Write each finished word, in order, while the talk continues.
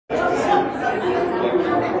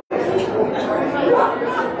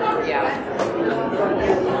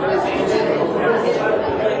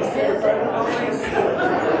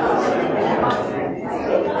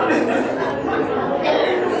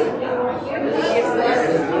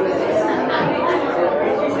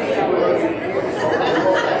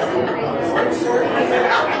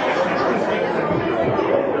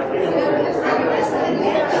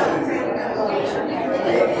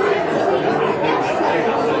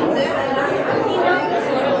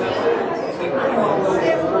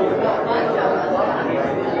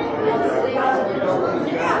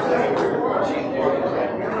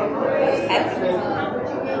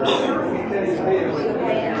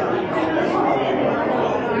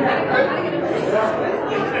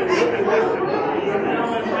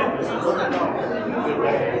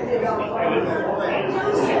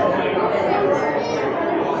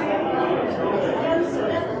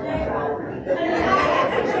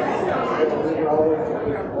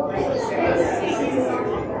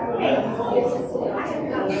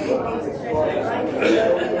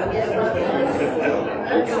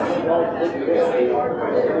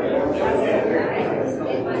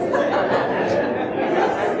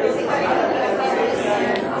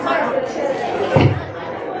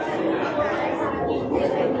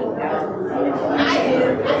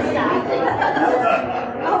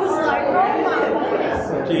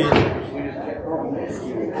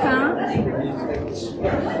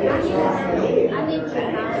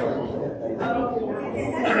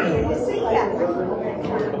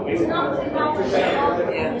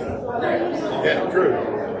That's true.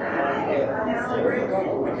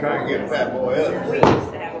 I'm trying to get Fat Boy up. We used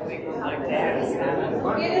to have a big one like that.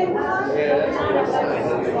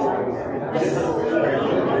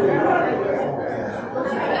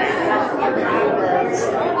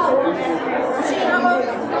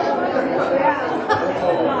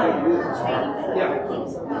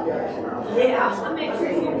 Yeah, I'll make sure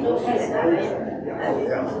you know she's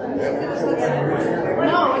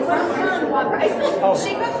no, it's not fun. Oh.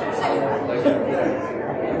 She got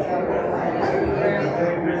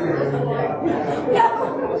no,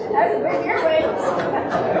 that's a big airway.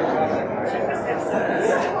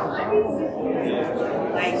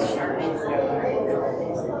 Nice shirt. You're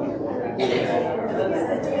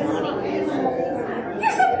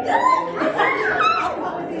so good.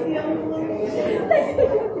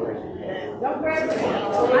 Don't grab it.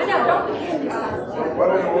 I know, don't. What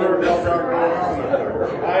in the world y'all got going on there?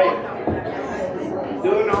 Hey,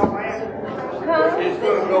 doing all that? Huh? It's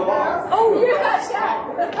going to go off. Oh, yeah.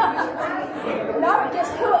 No, it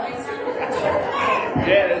just cooks.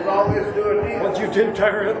 Yeah, is all this doing this? What you two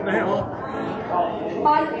tear up now? I'm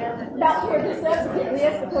not here to substitute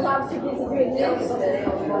this because I'm too busy doing this.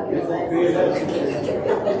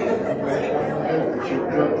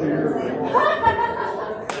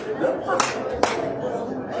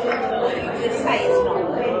 Just say it's not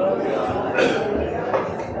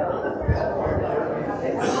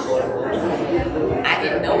I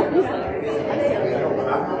didn't know it was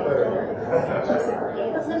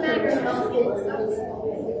Doesn't matter.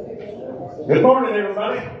 Good morning,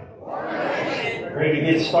 everybody. Ready to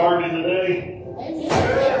get started today?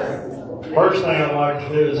 First thing I'd like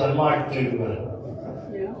to do is I'd like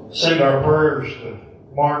to send our prayers to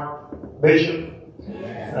Mark Bishop.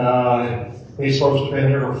 He's supposed to have been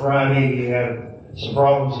here on Friday. He had some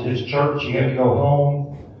problems at his church. He had to go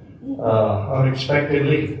home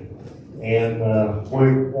unexpectedly. And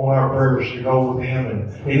we want our prayers to go with him.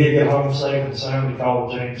 And he did get home safe and sound. He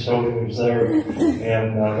called James, told him he was there.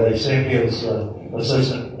 And they sent his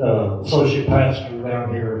associate pastor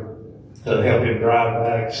down here to help him drive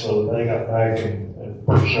back. So they got back in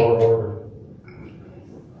pretty short order.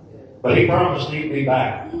 But he promised he'd be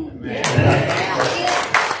back.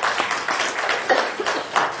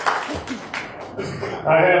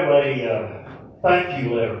 I have a thank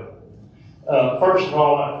you letter. First of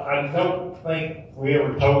all, I don't think we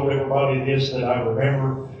ever told everybody this that I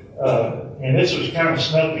remember. And this was kind of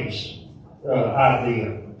Snuffy's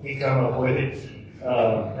idea. He came up with it,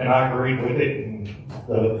 and I agreed with it. And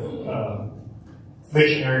the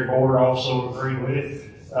missionary board also agreed with it.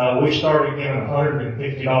 We started giving a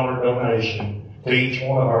 $150 donation to each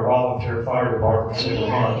one of our volunteer fire departments every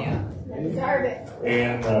month. Deserve it.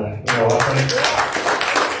 And,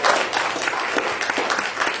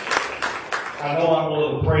 I know I'm a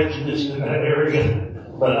little prejudiced in that area,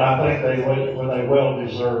 but I think they well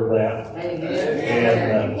deserve that.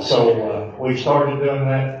 And so we started doing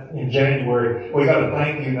that in January. We got a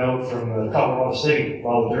thank you note from the Colorado City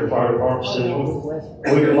Volunteer Fire Department.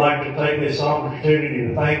 Says, we would like to take this opportunity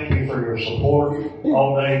to thank you for your support.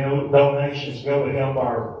 All day donations go to help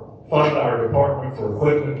our fund our department for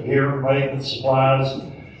equipment, gear, maintenance, supplies,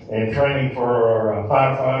 and training for our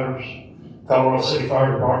firefighters. Colorado City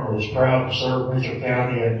Fire Department is proud to serve Mitchell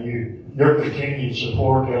County, and your continued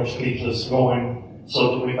support helps keep us going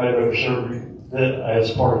so that we may better serve you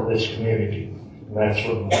as part of this community. And that's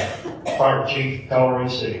from Fire Chief, Hickory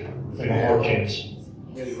St. If any more chance.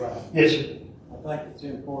 Really right. Yes, sir. I think it's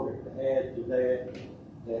important to add to that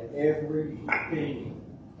every penny,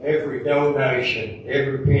 every donation,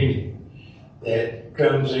 every penny that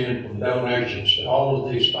comes in from donations to all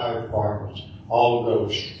of these fire departments all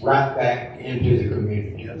goes right back into the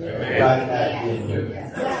community. Right back into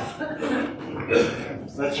it.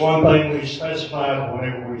 That's one thing we specified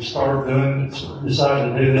whenever we decided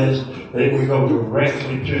to do this, that we go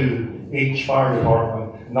directly to each fire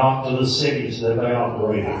department, not to the cities that they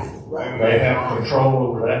operate in. They have control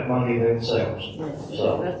over that money themselves.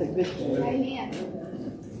 So That's a good thing. Amen.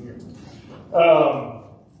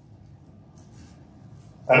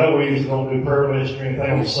 I know we usually don't do prayer list or anything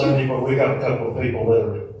on Sunday, but we got a couple of people that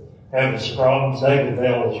are having some problems. David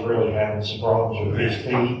Bell is really having some problems with his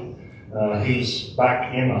feet. He's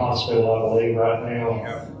back in the hospital, I believe, right now.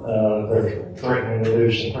 They're threatening to do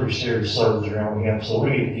some pretty serious surgery on him, so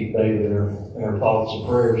we need to keep David in our thoughts and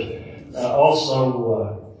prayers.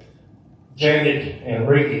 Also, Janet and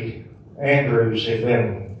Ricky Andrews have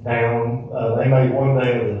been down. They made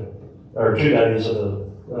 2 days of the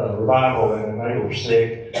revival, and they were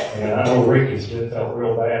sick. And I know Ricky's felt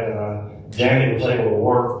real bad, and Janet was able to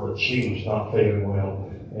work, but she was not feeling well.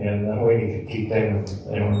 And we need to keep them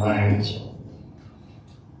in our minds.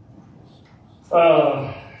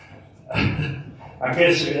 I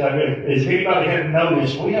guess, if anybody hadn't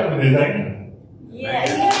noticed, we have a new van.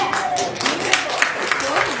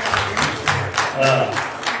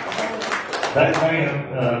 That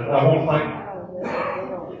van, I want to thank,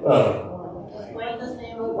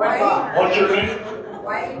 what's your name?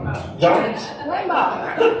 Jones?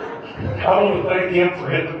 I want to thank him for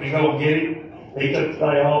helping me go get it. He took the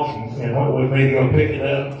day off and went with me to go pick it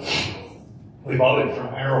up. We bought it from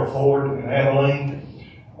Arrow Ford in Abilene.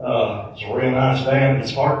 It's a real nice van.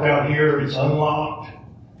 It's parked out here. It's unlocked.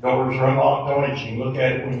 Doors are unlocked on it. You can look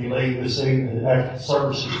at it when you leave this evening after the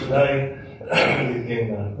services today. You can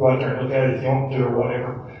go out there and look at it if you want to or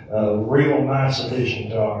whatever. Real nice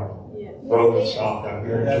addition to our rolling stock out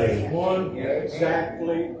here in That Katy. is one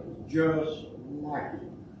exactly just like it.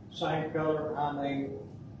 Same color,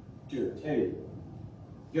 to a T.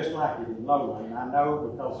 Just like it in Lola. And I know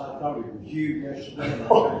because I thought it was you yesterday and I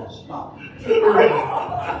tried to stop it.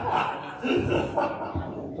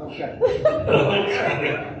 Okay.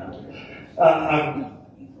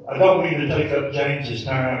 I don't mean to take up James's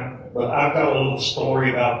time, but I've got a little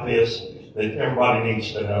story about this that everybody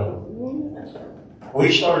needs to know.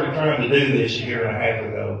 We started trying to do this a year and a half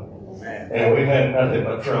ago, and we've had nothing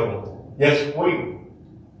but trouble. Yes,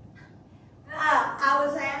 I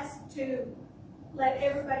was asked to let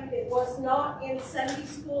everybody that was not in Sunday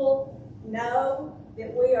school know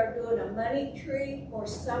that we are doing a money tree for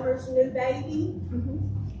Summer's new baby.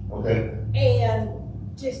 Okay. And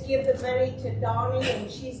just give the money to Donnie and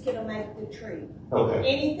she's gonna make the tree. Okay.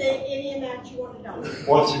 Any amount you want to donate.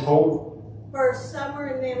 What's it for? For Summer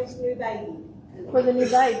and them's new baby. For the new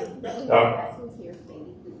baby. Right.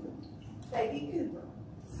 Baby Cooper.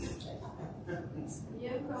 The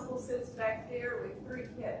young couple sits back there with 3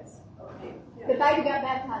 kids. The baby got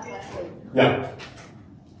baptized last week. Yeah.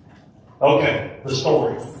 Okay, the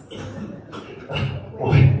story.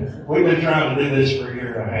 We've been trying to do this for a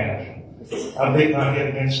year and a half. I beat my head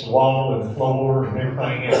against the wall and the floor and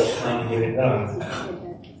everything else trying to get it done.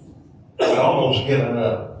 I'd almost given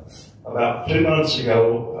up. About 2 months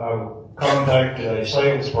ago, I contacted a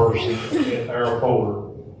salesperson at Arrow Ford.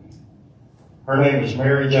 Her name is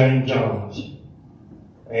Mary Jane Jones.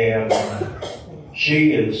 And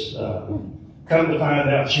she is, come to find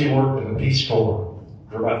out, she worked in the Peace Corps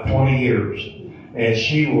for about 20 years. And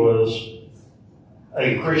she was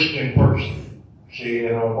a Christian person. She,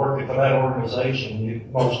 working for that organization,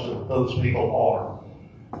 most of those people are.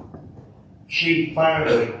 She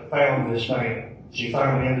finally found this man. She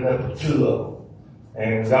finally ended up with 2 of them.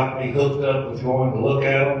 And got me hooked up with going to look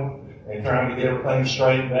at them and trying to get everything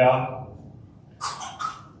straightened out.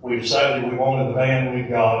 We decided we wanted the van we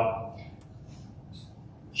got.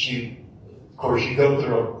 Of course, you go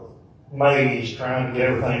through a maze trying to get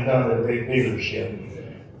everything done at a big dealership.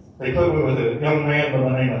 They put me with a young man by the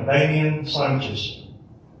name of Damian Sanchez.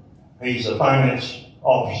 He's a finance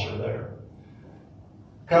officer there.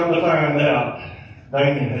 Come to find out,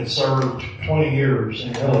 Damian had served 20 years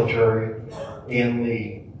in the military in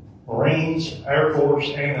the Marines, Air Force,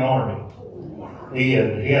 and the Army. He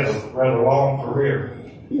had a rather long career.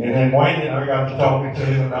 And then Wayne and I got to talking to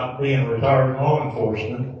him about being retired law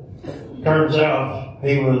enforcement. Turns out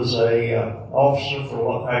he was a officer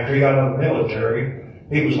for, after he got out of the military,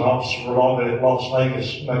 he was an officer for Las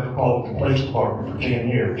Vegas Metropolitan Police Department for 10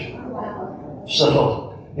 years. So,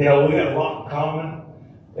 we had a lot in common.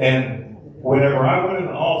 And whenever I went in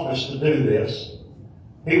the office to do this,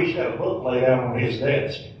 he was got a book laid out on his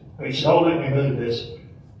desk. He said, "Oh, let me move this."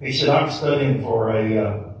 He said, "I'm studying for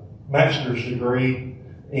a master's degree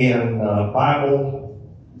in Bible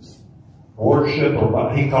worship,"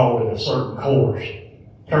 or he called it a certain course.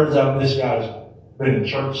 Turns out this guy's been in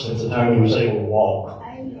church since the time he was able to walk.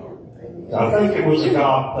 I think it was a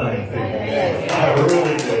God thing. I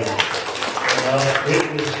really do.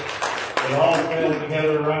 It all fell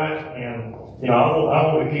together right, and I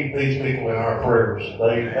want to keep these people in our prayers.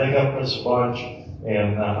 They helped us a bunch,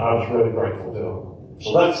 and I was really grateful to them.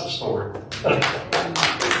 So that's the story.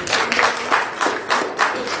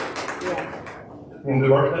 In the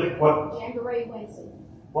birthday? What? Jamboree Wednesday.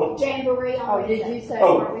 What? Jamboree on Wednesday. Did you say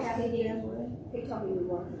Are we having jamboree? He told me we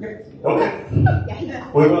were. Okay. Yeah, he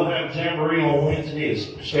knows. We will have Jamboree on Wednesday. It's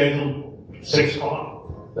scheduled 6 o'clock.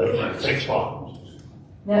 6 o'clock.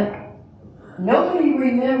 Now, nobody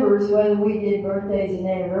remembers whether we did birthdays and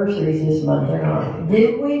anniversaries this month or not.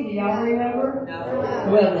 Did we? Do y'all remember? No.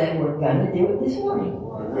 Well, then we're going to do it this morning.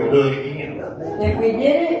 We'll do it again. If we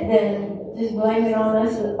did it, then just blame it on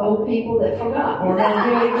us old people that forgot. We're going to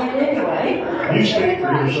do it again anyway. You speak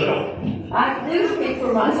for yourself. I do speak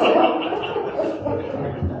for myself.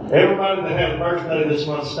 Everybody that has a birthday this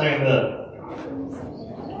month, stand up.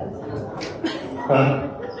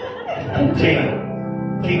 Tina,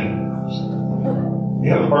 you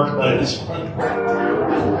have a birthday this month.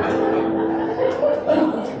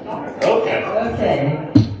 Okay. Okay.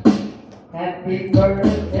 Happy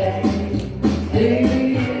birthday to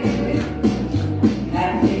you.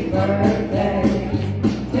 Happy birthday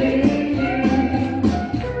to you.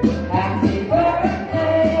 Happy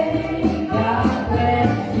birthday, God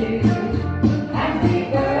bless you. Happy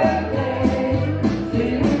birthday to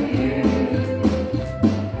you.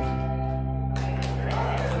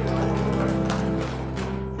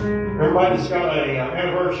 Everybody's got a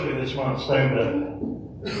anniversary this month, stand up.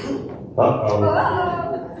 Uh-oh.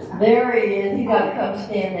 There he is. You got to come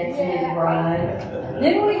stand next to his bride.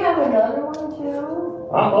 Didn't we have another one too?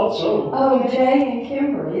 I thought so. Oh, Jay and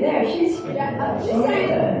Kimberly. There, she's.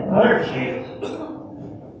 There she is.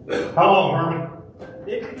 How long, Herman?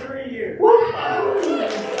 53 years. Wow.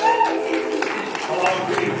 How long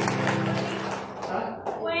for you?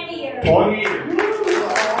 20 years. 20 years.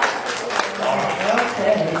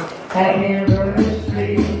 Okay. Happy anniversary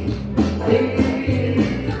to you.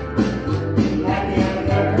 Happy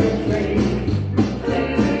anniversary to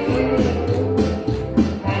you.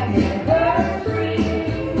 Happy anniversary.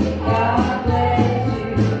 God bless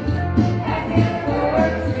you. Happy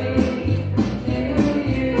anniversary to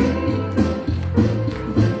you.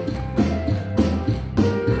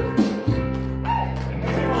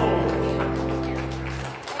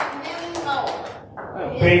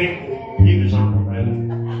 Penny, you deserve a medal.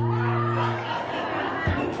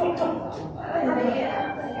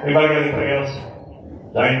 Anybody got anything else?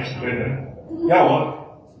 James, good. Y'all what?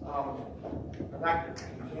 I'd like to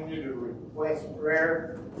continue to request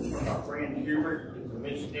prayer for my friend Hubert, who's a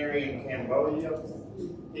missionary in Cambodia.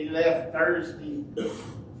 He left Thursday,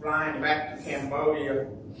 flying back to Cambodia. It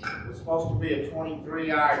was supposed to be a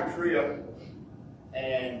 23-hour trip,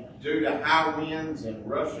 and due to high winds and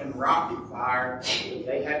Russian rocket fire,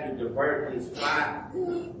 they had to divert his flight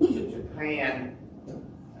to Japan.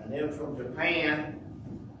 And then from Japan,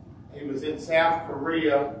 he was in South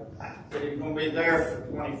Korea, said he's going to be there for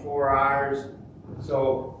 24 hours.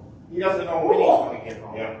 So he doesn't know when he's going to get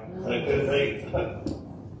home. Yeah, that could be.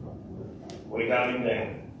 We got him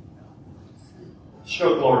down.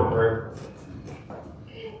 Stroke Lord in prayer.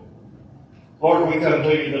 Lord, we come to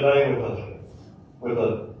you today with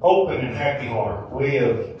an open and happy heart. We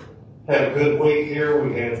have had a good week here.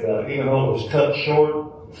 We had, even though it was cut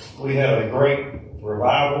short, we had a great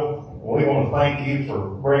revival. We want to thank you for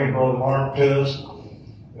bringing Brother Mark to us.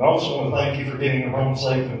 We also want to thank you for getting him home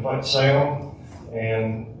safe and sound.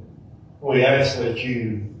 And we ask that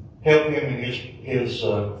you help him in his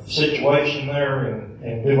situation there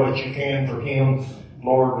and do what you can for him.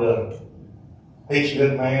 Lord, he's a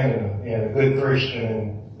good man and a good Christian,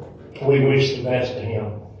 and we wish the best to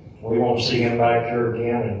him. We want to see him back here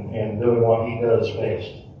again and doing what he does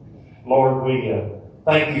best. Lord, we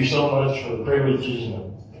thank you so much for the privileges and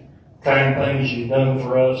the kind things you've done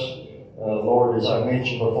for us. Lord, as I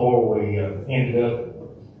mentioned before, we ended up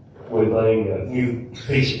with a new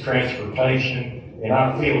piece of transportation, and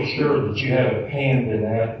I feel sure that you have a hand in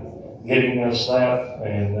that, getting us that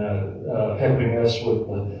and helping us with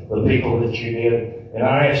the people that you did. And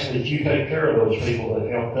I ask that you take care of those people that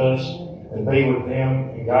helped us and be with them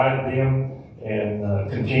and guide them and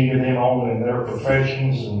continue them on in their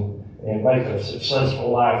professions and make a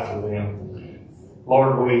successful life for them.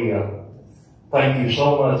 Lord, we thank you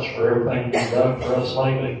so much for everything you've done for us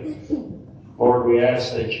lately. Lord, we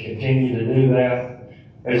ask that you continue to do that.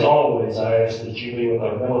 As always, I ask that you be with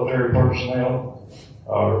our military personnel,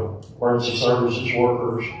 our emergency services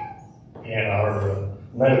workers, and our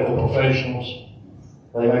medical professionals.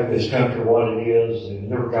 They make this country what it is, and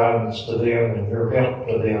your guidance to them and your help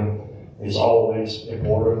to them is always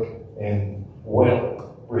important and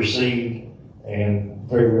well received, and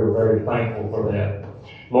we're very thankful for that.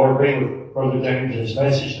 Lord, be with Brother James'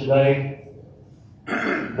 message today.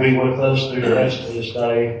 Be with us through the rest of this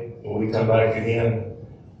day when we come back again.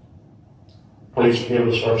 Please forgive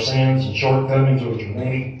us for our sins and shortcomings, which are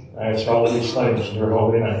many. I ask all these things in your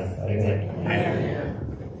holy name. Amen.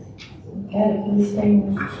 Okay, please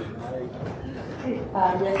stand. Yes, sir.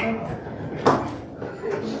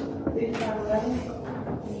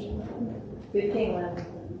 1511.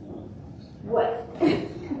 What?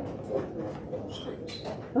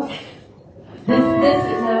 Okay. This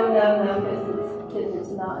is no, because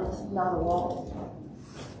it's not a wall.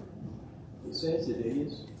 It says it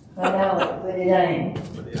is. I know it, but it ain't.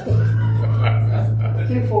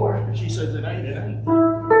 2-4. She says it ain't, it ain't.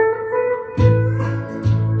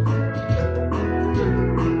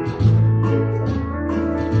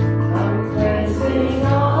 I'm pressing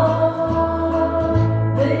on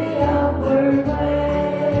the upward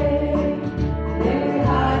way, new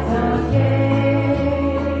heights I'm gaining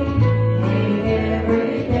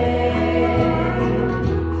every day,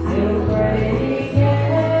 still great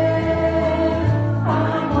again,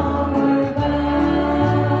 I'm onward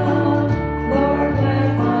bound, Lord, let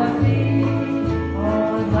my feet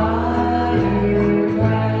on higher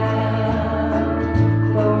ground,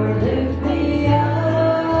 Lord, lift me up.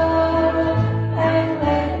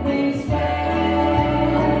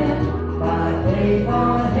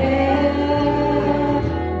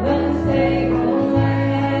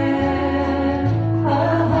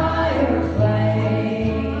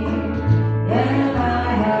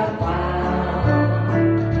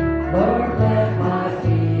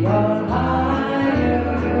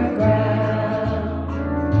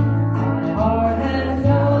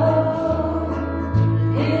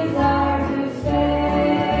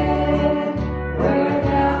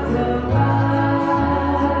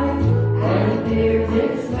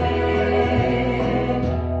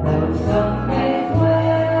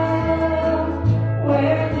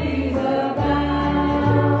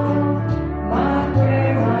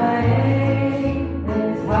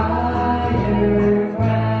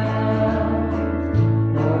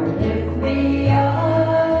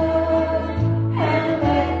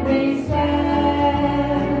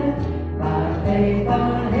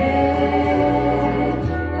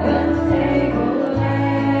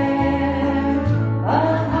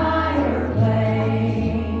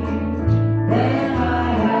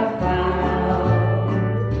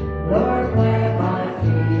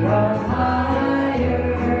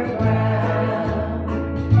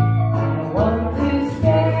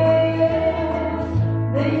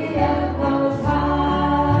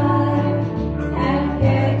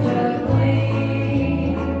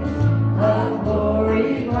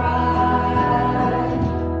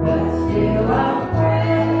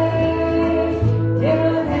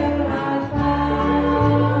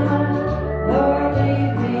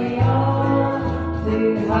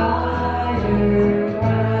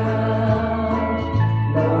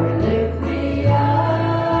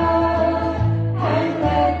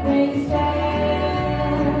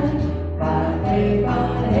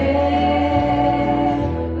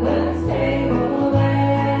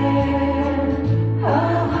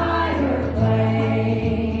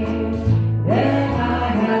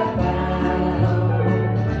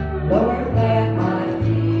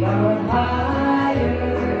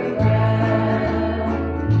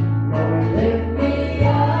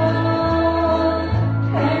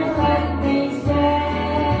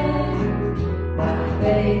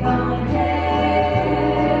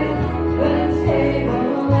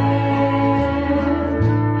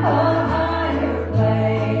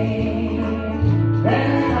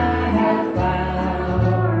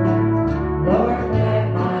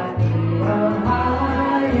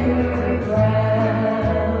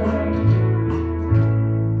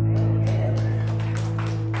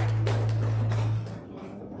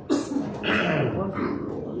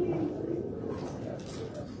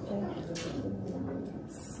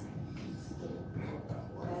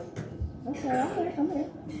 I'm there.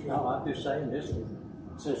 No, I'm just saying this one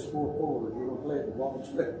says 4-4. You're gonna play the ball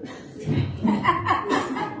straight.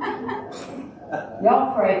 Y'all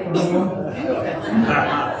pray for me.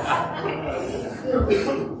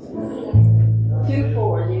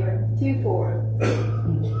 2-4, dear. 2-4.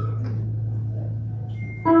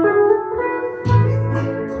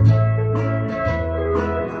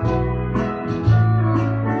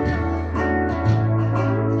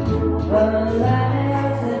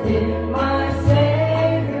 Alas, did my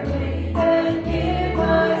Savior bleed and give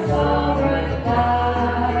my sovereign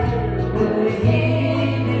die? Would he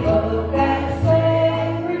devote that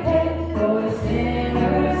sacred day for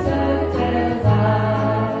sinners such as I?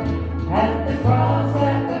 At the cross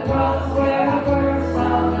where I first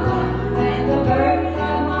saw the light, and the burden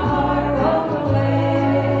of my heart rolled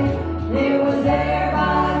away. It was there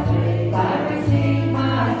by faith I received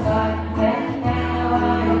my sight, and now I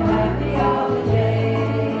am happy all the day.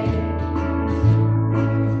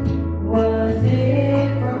 Was it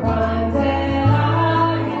for crimes that I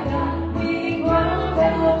had done, being ground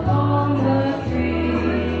upon the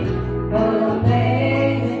tree?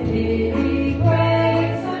 Amazing pity,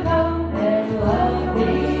 grace undone, and love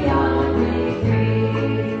beyond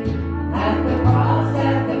retreat. At the cross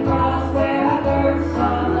where I first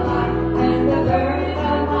saw the light, and the burden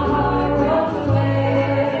of my heart rolled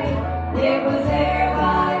away. It was there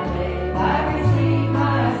by faith I received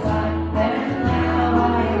my sight, and now I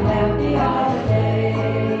am happy all the day.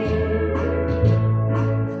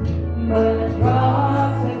 But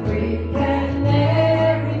cross and grief can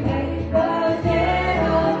never repay the debt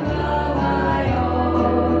of love I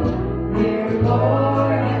owe. Dear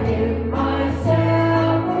Lord, I give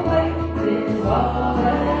myself away. This is all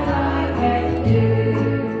that I can do.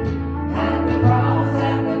 At the cross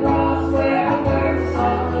where I first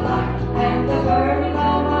saw the light, and the burden of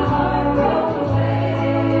my heart rolled away.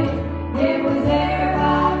 It was there by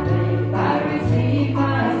faith I received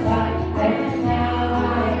my sight, and now I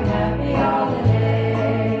am happy all the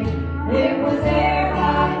day. It was there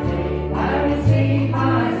by faith I received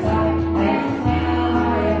my sight, and now I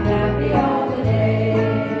am happy all the day.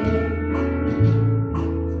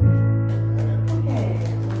 Okay,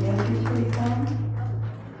 the other three songs?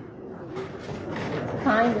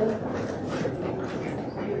 Kind of.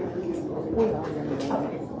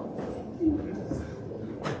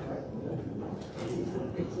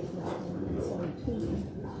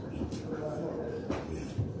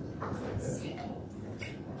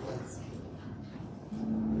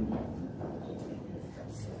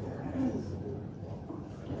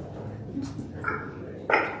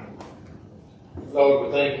 Lord,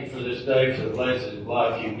 we thank you for this day, for the blessing of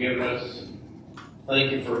life you've given us.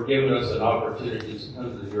 Thank you for giving us an opportunity to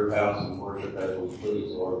come to your house and worship as we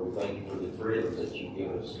please, Lord. We thank you for the freedom that you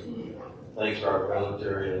give us. Thanks for our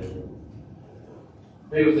military. And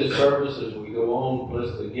be with this service as we go on.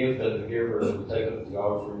 Bless the gift and the giver as we take up the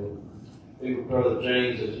offering. Be with Brother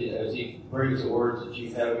James as he brings the words that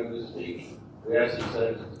you have him to speak. We ask these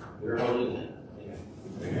things in your holy name.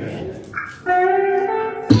 Amen.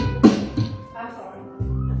 I'm sorry.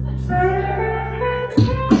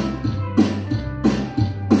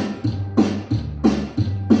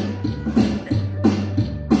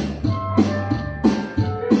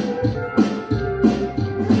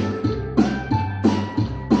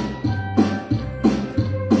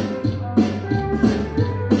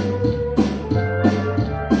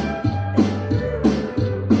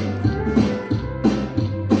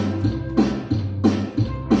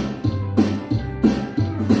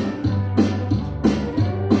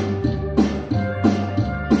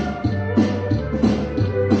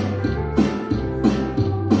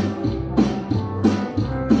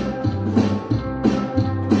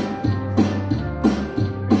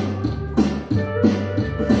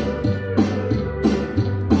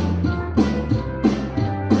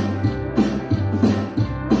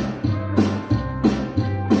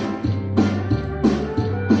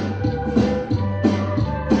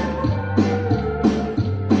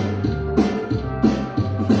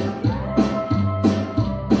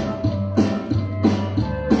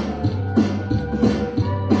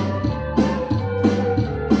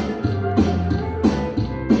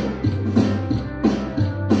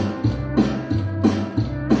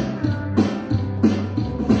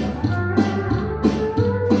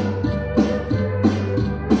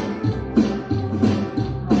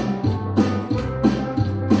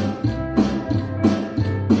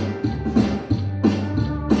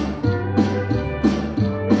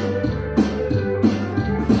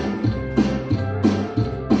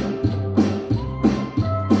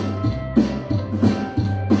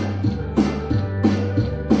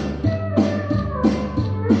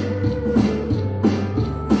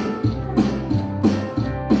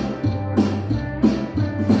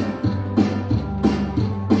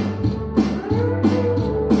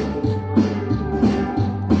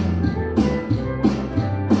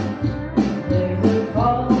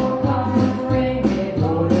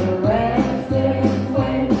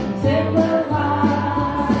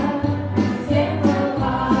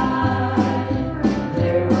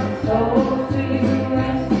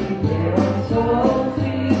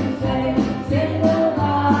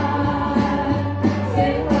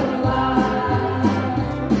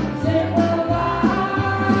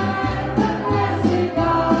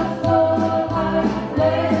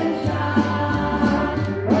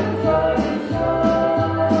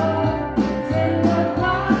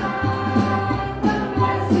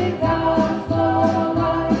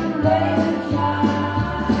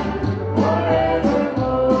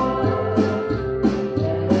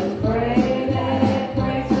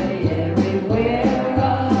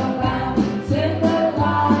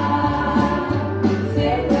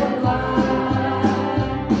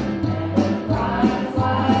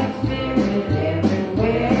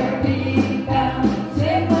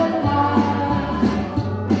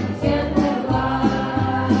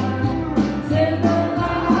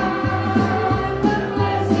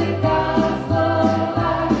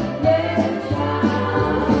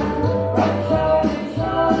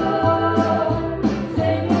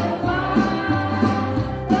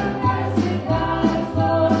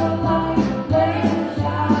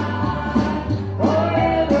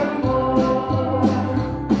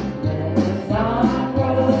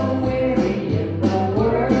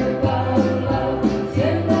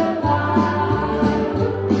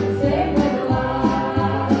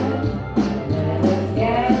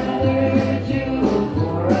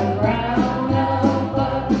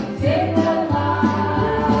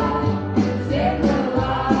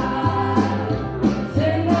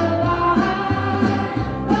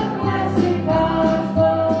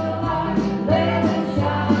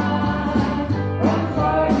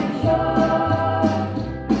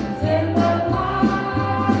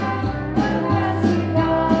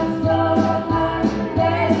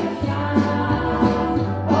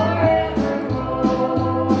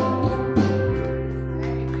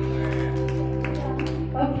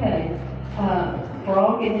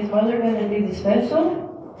 Brock and his mother gonna do the special?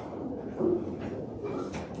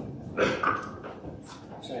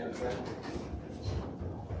 Same thing.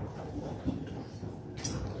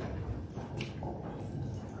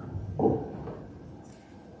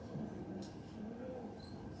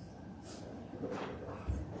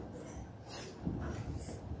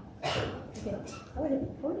 Okay. Hold it,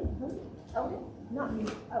 hold it, hold it, hold it. Not you.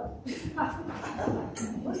 Oh.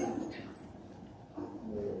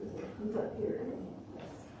 He's up here.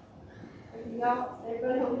 Y'all,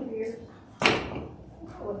 everybody over here.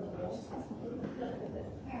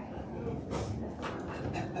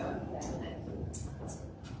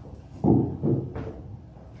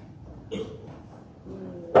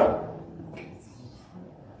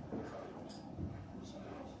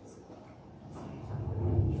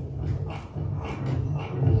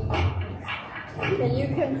 Can you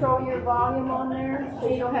control your volume on there? So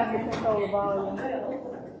you don't have to control the volume.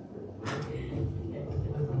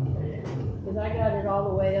 Because I got it all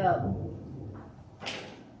the way up.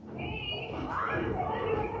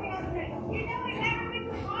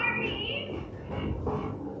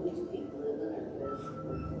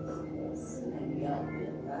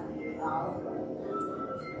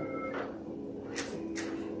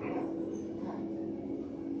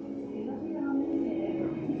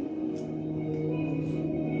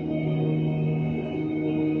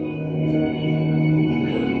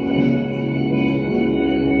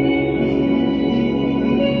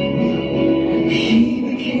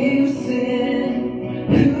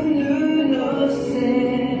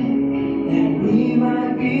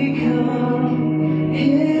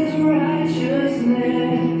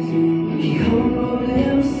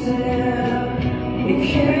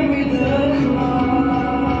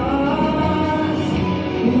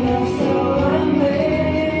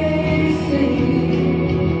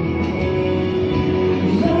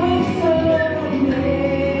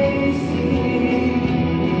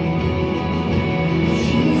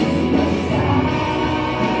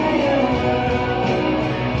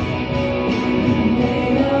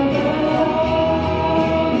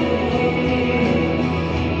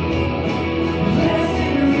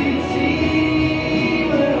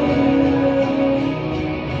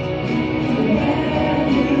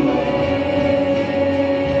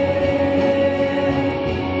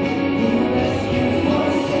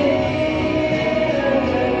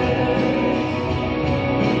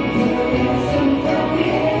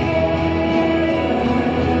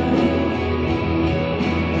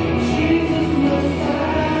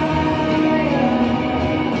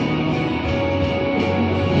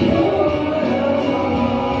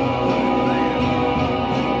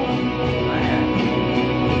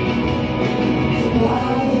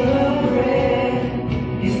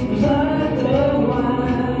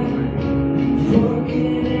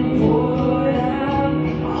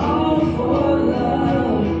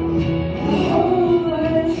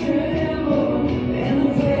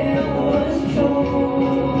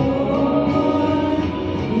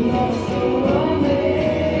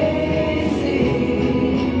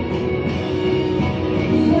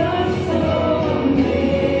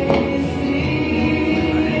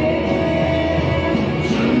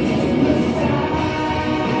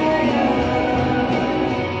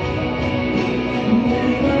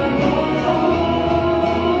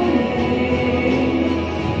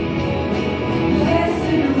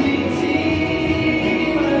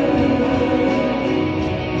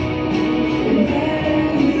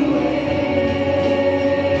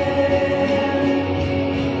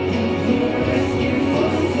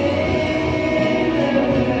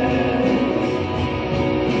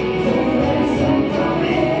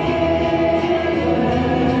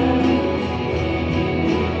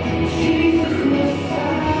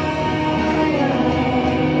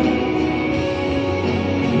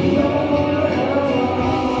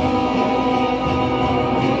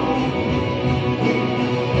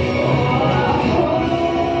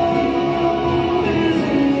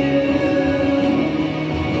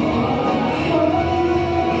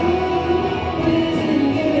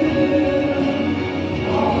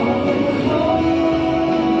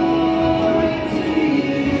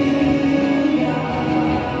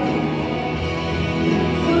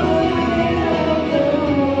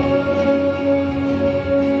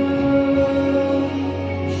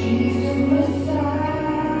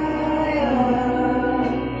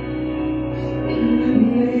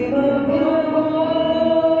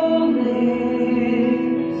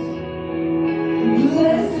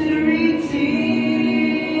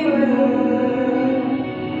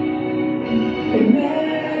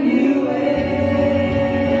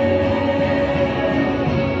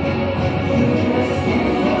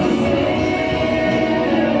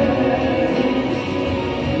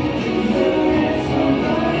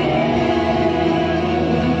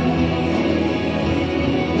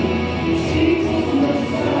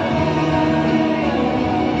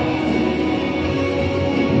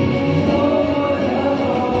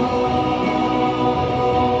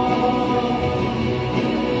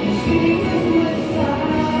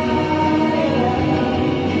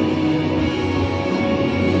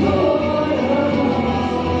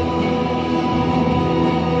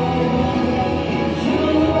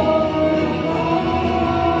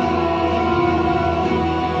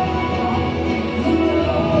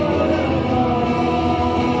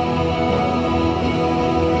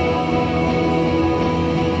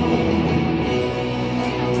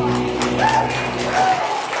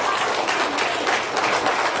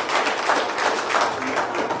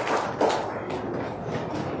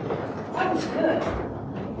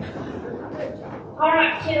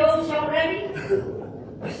 right, kiddos, y'all ready?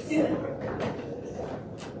 Let's do it.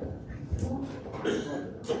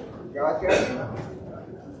 Gotcha.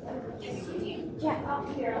 Jack,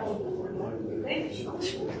 up here. Thank you. You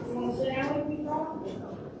want to sit down with me, Paul?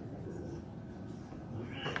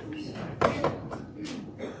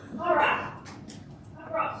 All right. I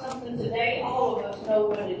brought something today. All of us know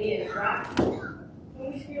what it is, right? Can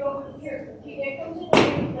we scoot over here? Yeah, come sit down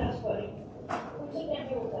here with us, buddy. Come sit down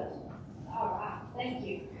here with us. All right. Thank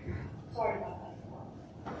you. Sorry about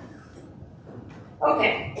that.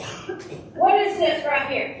 Okay. What is this right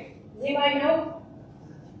here? Does anybody know?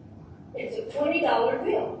 It's a $20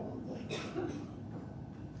 bill.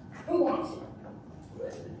 Who wants it?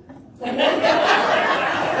 What if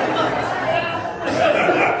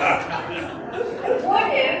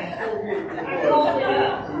I fold it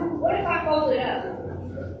up? What if I fold it up?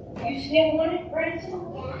 You still want it, Branson?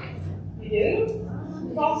 You do?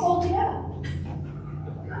 It's all folded up.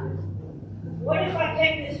 What if I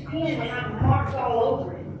take this pen and I mark all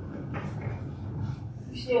over it?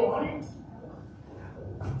 You still want it?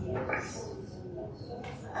 Yes.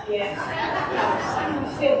 You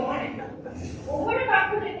still want it? Well, what if I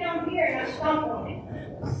put it down here and I stomp on it?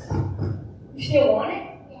 You still want it?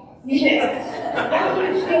 Yes. Why would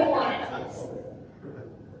you still want it?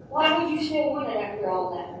 Why would you still want it after all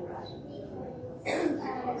that?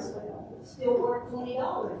 It's still worth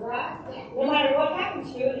 $20, right? No matter what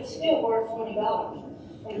happens to it, it's still worth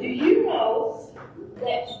 $20. And do you know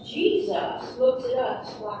that Jesus looks at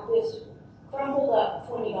us like this crumpled up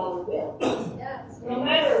 $20 bill? No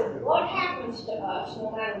matter what happens to us,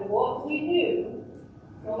 no matter what we do,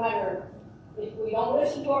 no matter if we don't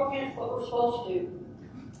listen to our parents what we're supposed to,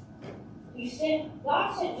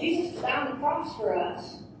 God sent Jesus to die on the cross for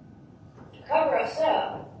us to cover us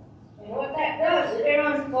up. And what that does is it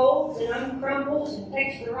unfolds and uncrumbles and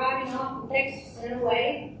takes the writing off and takes the sin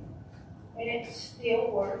away, and it's still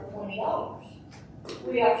worth $20.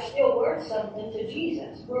 We are still worth something to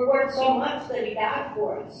Jesus. We're worth so much that He died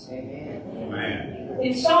for us. Amen.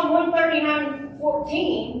 In Psalm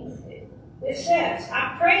 139:14, it says,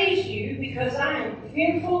 I praise you because I am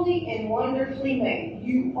fearfully and wonderfully made.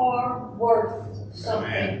 You are worth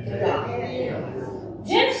something to God.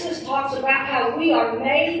 Genesis talks about how we are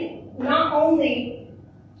made not only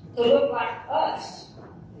to look like us,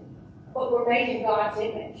 but we're made in God's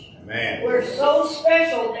image. Amen. We're so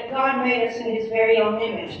special that God made us in His very own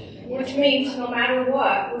image, which means no matter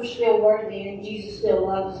what, we're still worthy and Jesus still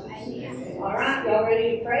loves us. All right, y'all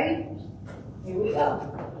ready to pray? Here we go.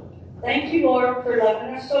 Thank you, Lord, for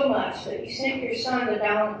loving us so much that you sent your Son to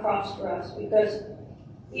die on the cross for us, because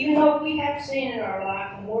even though we have sin in our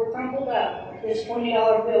life and we're crumpled up with this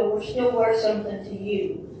 $20 bill, we're still worth something to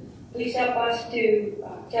you. Please help us to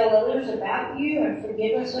tell others about you and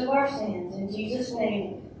forgive us of our sins. In Jesus'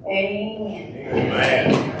 name, amen.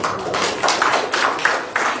 Amen.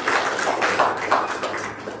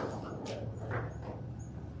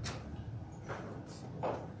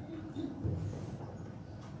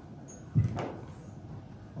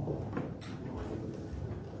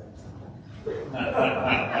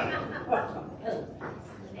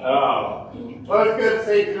 Well, it's good to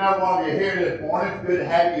see each and every one of you here this morning. It's good to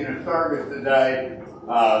have you in the service today.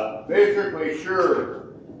 Bishop, we're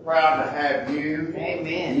sure proud to have you.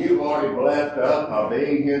 Amen. You've already blessed us by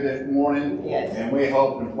being here this morning. Yes. And we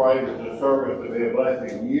hope and pray that the service will be a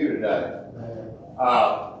blessing to you today.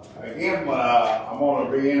 Again, I'm going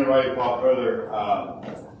to reiterate what Brother,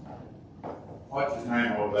 what's his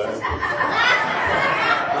name over there?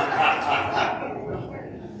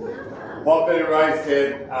 What Billy Ray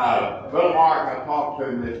said, Brother Mark, I talked to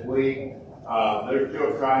him this week. They're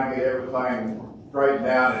still trying to get everything straightened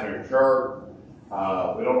out in their church.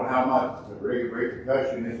 We don't know how much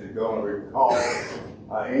repercussion this is going to cause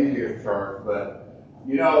in his church, but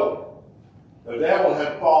you know, the devil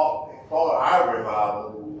has fought our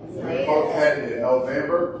revival. We folks had it in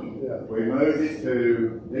November. We moved it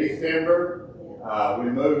to December. We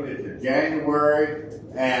moved it to January.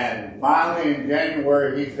 And finally in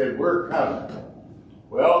January, he said, we're coming.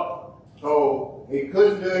 Well, so he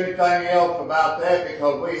couldn't do anything else about that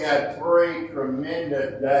because we had 3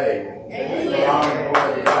 tremendous days.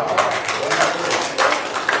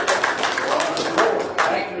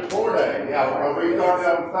 Actually 4 days. Yeah, well, we started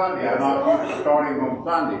on Sunday. I'm not starting on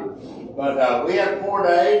Sunday. But we had 4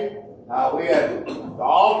 days. We had the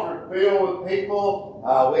altar filled with people.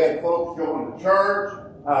 We had folks going to church.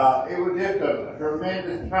 It was just a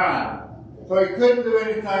tremendous time. So he couldn't do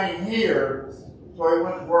anything here, so he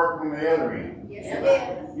went to work on the other end.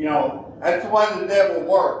 Yes, You know, that's the way the devil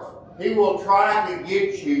works. He will try to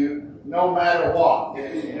get you no matter what.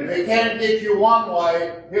 And if he can't get you one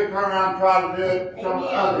way, he'll turn around and try to do it some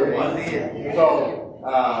other way.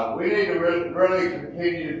 So we need to really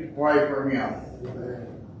continue to pray for him.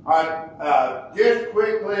 All right, just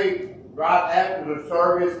quickly, right after the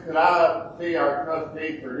service, could I see our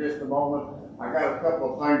trustee for just a moment? I got a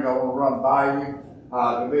couple of things I want to run by you.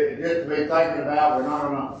 Just to be thinking about,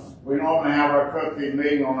 we normally have our trustee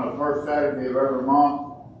meeting on the first Saturday of every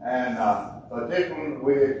month, and but this one,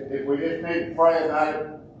 if we just need to pray about it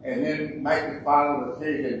and then make the final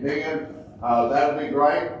decision then, that'll be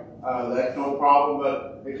great. That's no problem,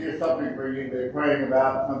 but it's just something for you to be praying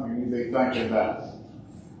about, something you to be thinking about.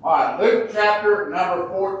 All right, Luke chapter number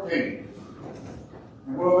 14.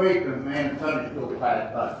 And we'll read the man Sunday school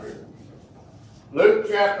class back here. Luke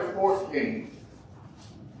chapter 14.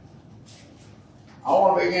 I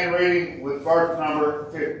want to begin reading with verse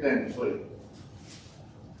number 15, please.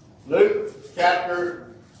 Luke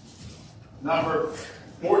chapter number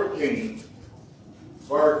 14,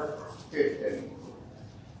 verse 15.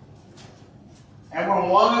 And when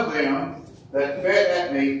one of them that fed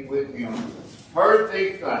at meat with him heard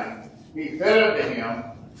these things, he said unto him,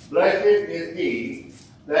 Blessed is he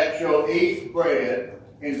that shall eat bread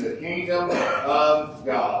in the kingdom of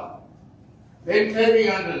God. Then said he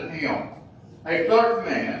unto him, A certain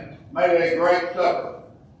man made a great supper,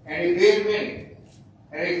 and he bid many.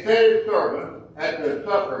 And he set his servant at the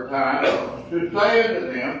supper time to say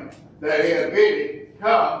unto them that he had bidden,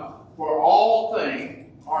 Come, for all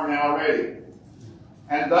things are now ready.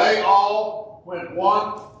 And they all, with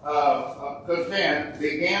one consent,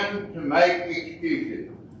 began to make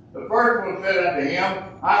excuses. The first one said unto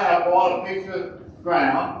him, I have bought a piece of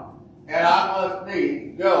ground, and I must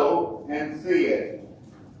needs go and see it.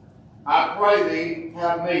 I pray thee,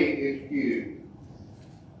 have me excused.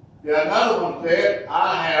 The another one said,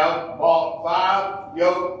 I have bought 5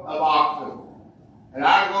 yoke of oxen, and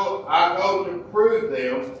I go to prove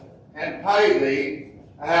them and pay thee.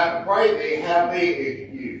 I pray thee, have me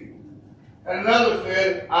excused. And another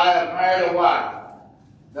said, I have married a wife,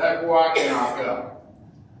 therefore I cannot come.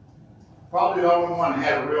 Probably the only one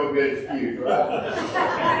had a real good excuse, right?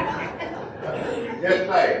 Just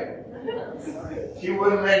saying. She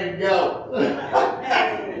wouldn't let him go.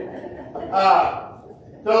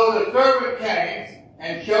 So the servant came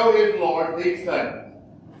and showed his Lord these things.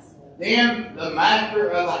 Then the master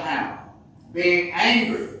of the house, being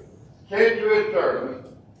angry, said to his servant,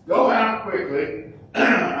 Go out quickly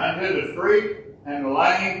unto the streets and the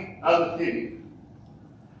lanes of the city.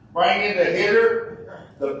 Bring in the hitter,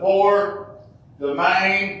 the poor, the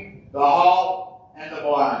maimed, the halt, and the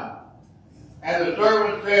blind. And the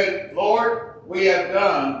servant said, Lord, we have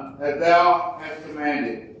done as thou hast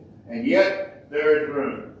commanded, and yet there is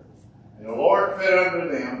room. And the Lord said unto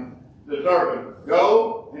them, the servant,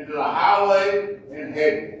 Go into the highways and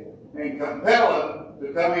hedges, and compel them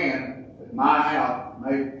to come in, that my house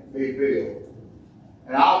may be filled.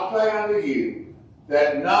 And I'll say unto you,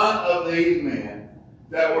 that none of these men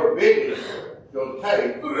that were bidden shall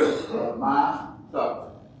take of my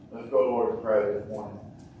supper. Let's go, Lord, in prayer this morning.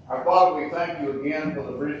 Our Father, we thank you again for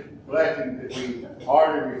the blessings that we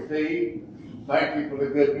already received. Thank you for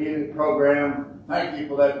the good music program. Thank you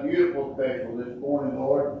for that beautiful special this morning,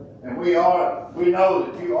 Lord. And we know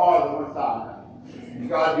that you are the Messiah. And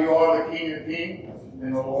God, you are the King of Kings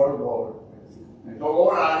and the Lord of Lords. And so,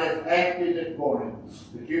 Lord, I just ask you this morning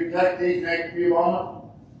that you take these next few moments,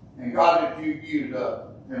 and God, that you use us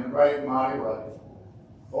in a great and mighty way.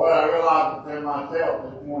 Lord, I realize within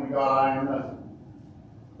myself this morning, God, I am nothing.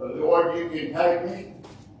 But Lord, you can take me,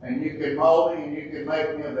 and you can mold me, and you can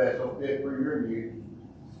make me a vessel fit for your use.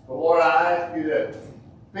 But Lord, I ask you to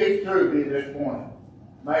speak through me this morning.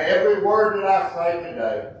 May every word that I say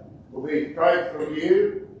today will be straight from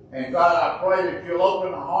you. And God, I pray that you'll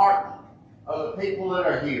open the hearts of the people that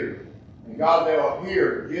are here. And God, they'll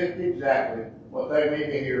hear just exactly what they need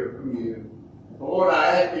to hear from you. So Lord, I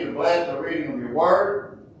ask you to bless the reading of your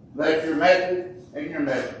word, bless your message and your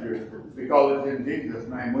messengers, because it's in Jesus'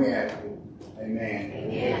 name we ask you. Amen.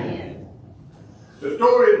 Amen. The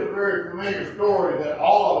story is a very familiar story that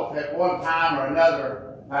all of us at one time or another,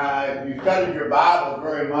 if you studied your Bible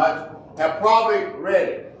very much, have probably read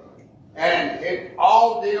it. And it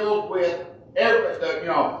all deals with every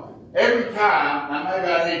time, now maybe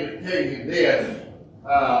I need to tell you this,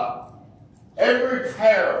 every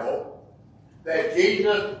parable that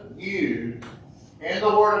Jesus used in the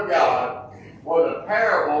Word of God was a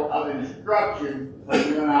parable of instruction for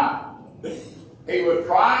you and I. He was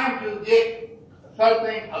trying to get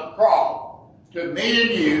something across to me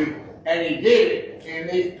and you, and he did it in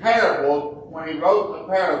these parables when he wrote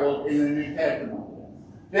the parables in the New Testament.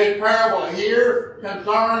 This parable here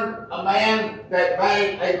concerned a man that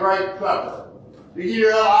made a great supper. Do you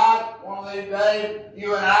realize one of these days,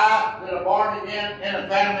 you and I that are born again in the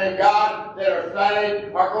family of God, that are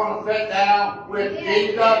saved, are going to sit down with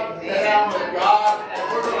Jesus, sit down with God, and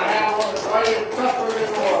we're going to have one of the greatest suppers in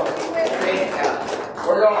the world.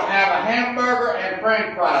 We're going to have a hamburger and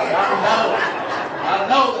french fries. I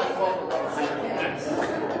know that's what we're going to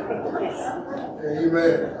have.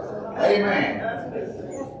 Amen. Amen.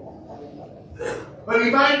 But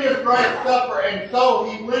he made this great supper, and so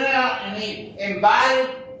he went out and he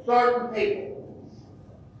invited certain people.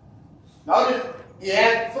 Notice he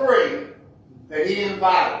had 3 that he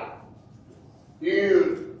invited.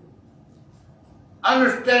 You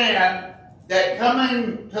understand that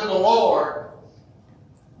coming to the Lord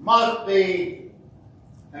must be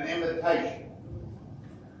an invitation.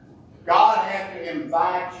 God has to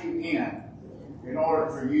invite you in order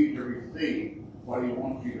for you to receive what he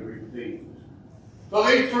wants you to receive. So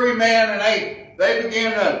these 3 men, and they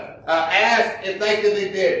began to ask if they could be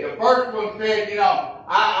bid. The first one said,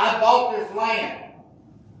 I bought this land,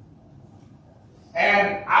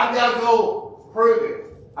 and I've got to go prove it.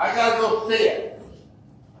 I've got to go see it.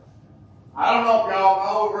 I don't know if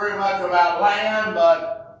y'all know very much about land,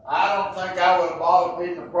 but I don't think I would have bought a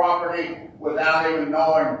piece of property without even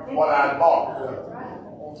knowing what I bought.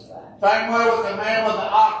 Same way with the man with the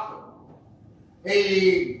oxen.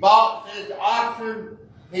 He bought his oxen.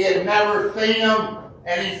 He had never seen them.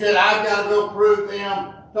 And he said, I've got to go prove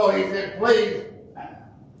them. So he said, please,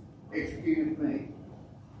 excuse me.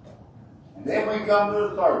 And then we come to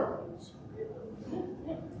the service.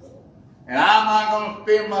 And I'm not going to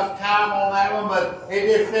spend much time on that one, but he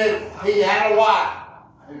just said he had a wife.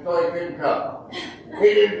 And so he couldn't come.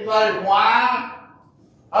 He didn't say why,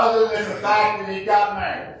 other than the fact that he got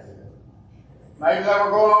married. Maybe they were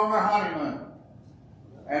going on their honeymoon.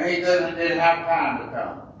 And he didn't have time to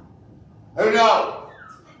come. Who knows?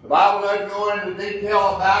 The Bible doesn't go into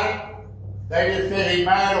detail about it. They just said he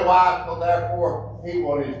married a wife, so therefore he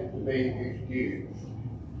wanted to be excused.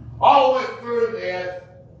 All the way through this,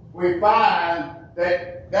 we find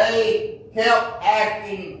that they kept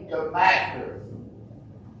asking the master,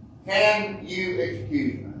 can you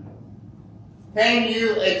excuse me? Can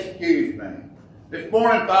you excuse me? This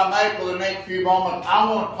morning, if I may, for the next few moments, I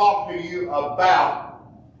want to talk to you about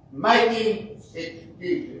making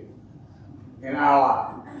excuses in our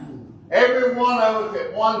life. Every one of us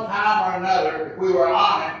at one time or another, if we were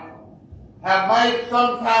honest, have made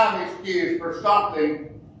some kind of excuse for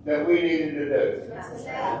something that we needed to do.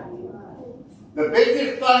 The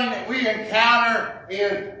biggest thing that we encounter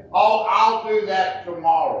is, oh, I'll do that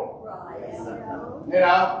tomorrow.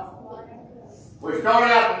 We start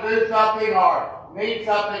out to do something or need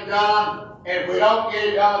something done, and if we don't get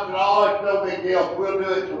it done at all, it's no big deal. We'll do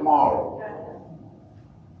it tomorrow.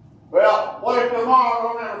 Well, what if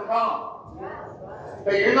tomorrow don't ever come?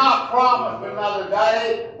 So you're not promised another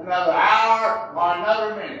day, another hour, or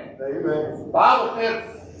another minute. Amen. The Bible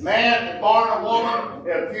says, man is born of woman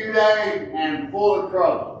in a few days and full of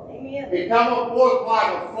trouble. Amen. He comes forth like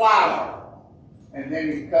a flower, and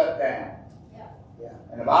then he's cut down.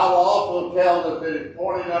 And the Bible also tells us that it's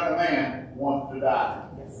appointed unto man wants to die.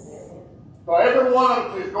 So every one of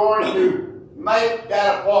us is going to make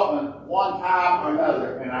that appointment one time or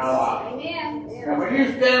another in our life. Amen. And when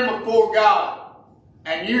you stand before God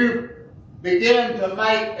and you begin to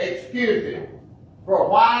make excuses for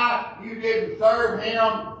why you didn't serve Him,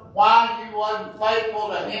 why you wasn't faithful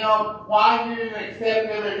to Him, why you didn't accept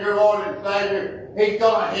Him as your Lord and Savior, you're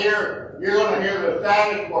going to hear the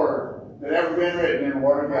saddest word that ever been written in the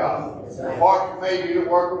Word of God. Apart from me, you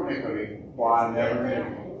work of iniquity, for I never knew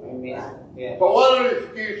you. Amen. Yeah. But what are the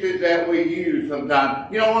excuses that we use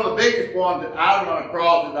sometimes? One of the biggest ones that I run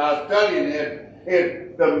across as I was studying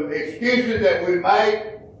is the excuses that we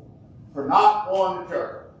make for not going to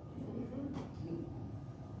church.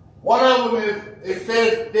 One of them is, it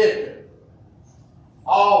says distance.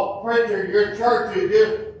 Oh, preacher, your church is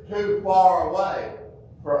just too far away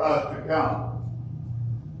for us to come.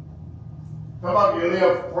 Some of you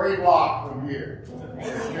live 3 blocks from here.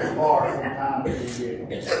 It's too far sometimes to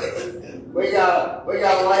get. We got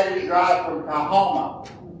a lady that drives from Kahoma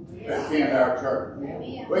that attends our church.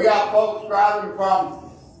 We got folks driving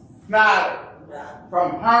from Snyder,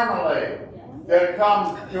 from Hermleigh that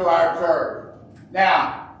come to our church.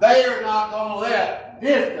 Now, they are not going to let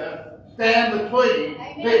distance stand between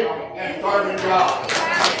them and serving God.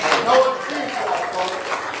 There's no excuse for it, folks.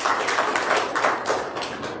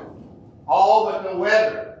 All but the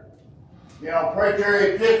weather. Preacher,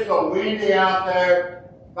 it's just so windy out there.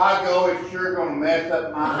 If I go, it's sure going to mess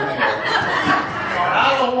up my hair.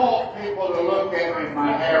 I don't want people to look at me with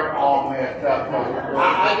my hair all messed up.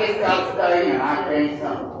 I just got to stay in. I can't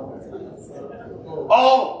come.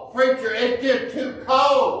 Oh, preacher, it's just too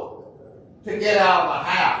cold to get out of the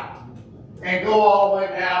house and go all the way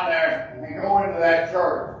down there and go into that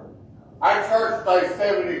church. Our church stays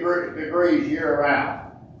 70 degrees year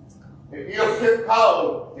round. If you're too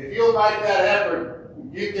cold, if you'll make that effort,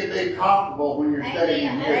 you can be comfortable when you're sitting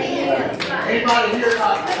in here. Anybody here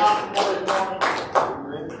not comfortable this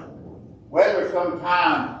morning? Weather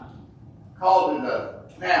sometimes causes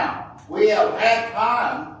us. Now, we have had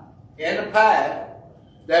time in the past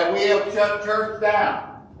that we have shut church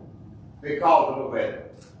down because of the weather.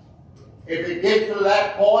 If it gets to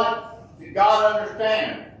that point, God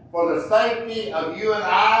understands. For the safety of you and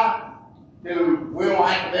I, we don't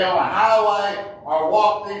have to be on the highway or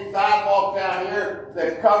walk these sidewalks out here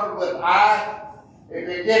that's covered with ice. If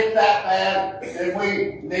it gets that bad, then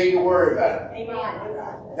we need to worry about it.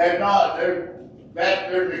 There's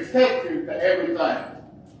exceptions to everything.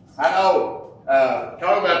 I know,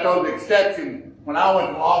 talking about those exceptions, when I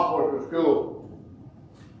went to law enforcement school,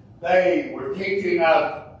 they were teaching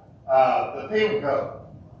us the penal code.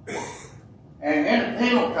 And in the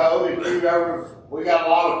penal code, if you've ever, we got a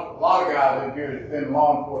lot of guys in here that's been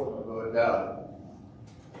law enforcement who have done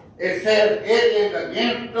it. It says it is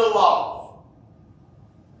against the law.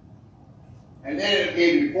 And then it'll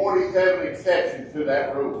give you 47 exceptions to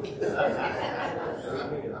that rule.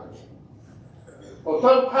 Well,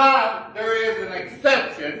 sometimes there is an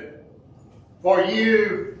exception for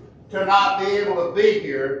you to not be able to be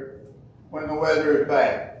here when the weather is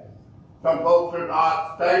bad. Some folks are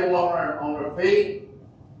not stable on their feet.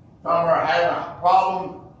 Some are having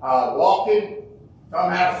problems walking.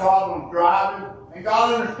 Some have problems driving. And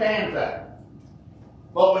God understands that.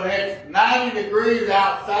 But when it's 90 degrees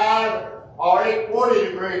outside or it's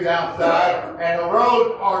 40 degrees outside and the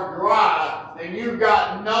roads are dry, then you've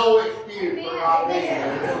got no excuse for not being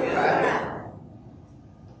here.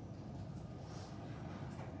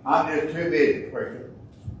 I'm just too busy, preacher.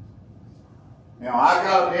 You know, I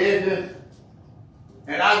got a business,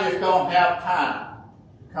 and I just don't have time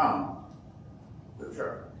to come to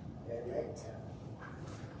church.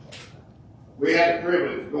 We had the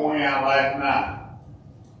privilege of going out last night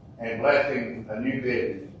and blessing a new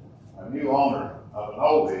business, a new owner of an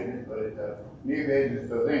old business, but it's a new business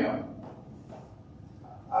for them.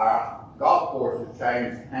 Our golf course has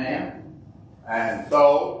changed hands, and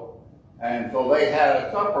so they had a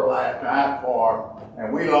supper last night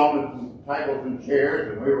and we loaned some tables and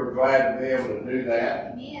chairs, and we were glad to be able to do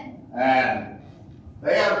that. Amen. And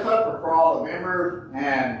they had a supper for all the members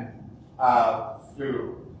and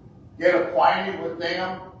to get acquainted with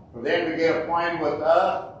them, for them to get acquainted with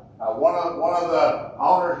us. One of the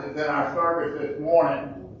owners is in our service this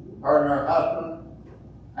morning. Her and her husband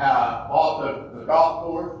bought the golf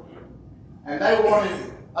course, and they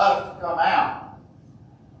wanted us to come out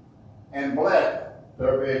and bless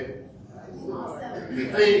their business. You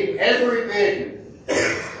see, every business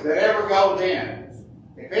that ever goes in,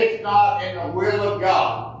 if it's not in the will of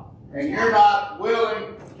God, and you're not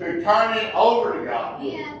willing to turn it over to God,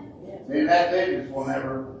 then that business will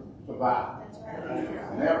never survive.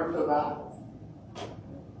 Never survive.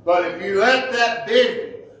 But if you let that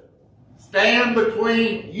business stand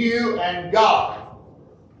between you and God,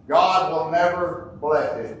 God will never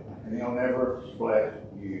bless it, and He'll never bless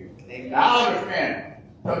you. Now, I understand.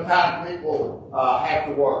 Sometimes people have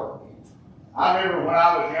to work. I remember when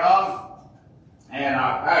I was young and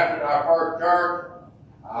I pastored our first church,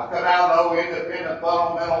 I come out of the independent,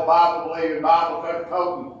 fundamental, Bible-believing,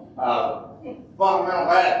 Bible-toting, fundamental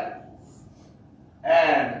Baptist.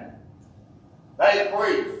 And they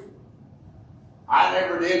preached. I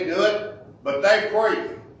never did do it, but they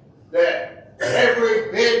preached that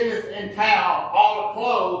every business in town ought to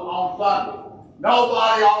close on Sunday.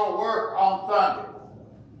 Nobody ought to work on Sunday.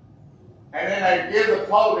 And then they give the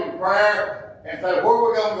closing prayer and say, where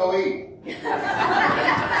are we going to go eat?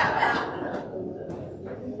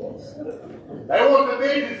 They want the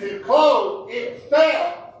business to close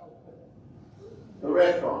itself, the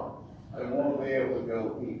restaurant. They want to be able to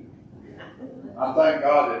go eat. I thank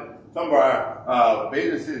God that some of our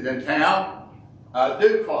businesses in town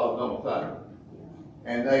do close on Sunday.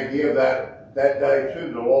 And they give that day to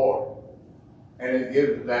the Lord. And it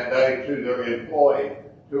gives that day to their employees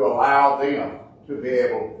to allow them to be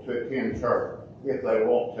able to attend church if they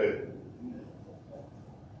want to.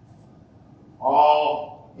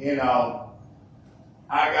 Oh, you know,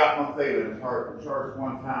 I got my feelings hurt in church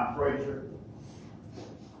one time, preacher.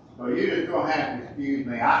 So you're just going to have to excuse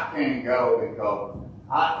me. I can't go because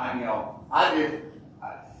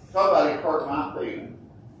somebody hurt my feelings,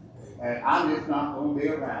 and I'm just not going to be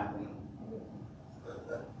around them.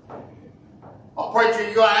 A preacher,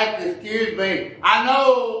 you're going to have to excuse me. I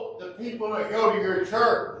know the people that go to your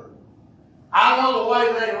church. I know the way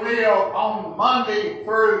they live on Monday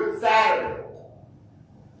through Saturday.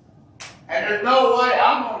 And there's no way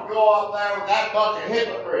I'm going to go up there with that bunch of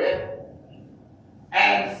hypocrites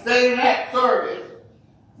and stay in that service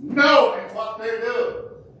knowing what they're doing.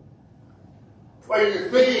 Well, you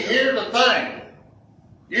see, here's the thing.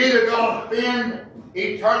 You're either going to spend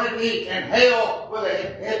eternity in hell with a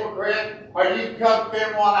hypocrite, or you can come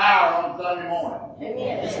spend 1 hour on Sunday morning.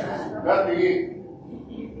 It's up to you.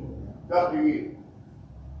 It's up to you.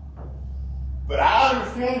 But I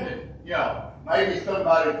understand it. You know, maybe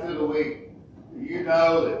somebody through the week, you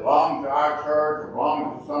know, that belongs to our church or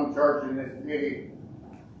belongs to some church in this city,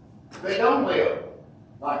 they don't live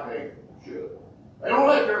like they should. They don't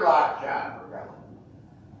let their light shine for God.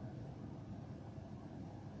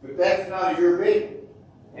 But that's none of your business.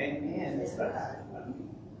 Amen.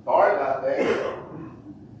 Sorry about that.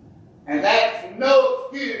 And that's no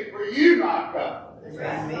excuse for you not coming.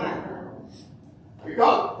 Amen.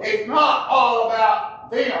 Because it's not all about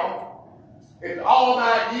them. It's all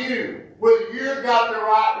about you. Whether you've got the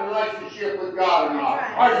right relationship with God or not.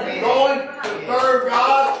 Are you going to serve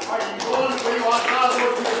God? Are you going to do what God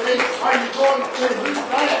wants you to do? Are you going to do who's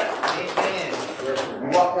there? Amen. And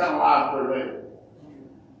what kind of life they're living?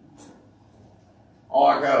 Oh,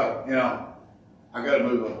 I gotta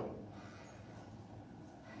move on.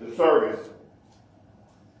 The service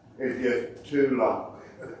is just too long.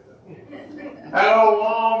 That old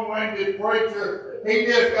long-winded preacher, he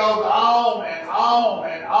just goes on and on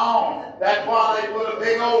and on. That's why they put a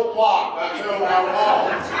big old clock back there on our wall.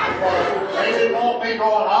 Because they didn't want me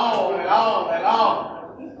going on and on and on.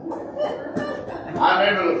 I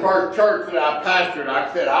remember the first church that I pastored, like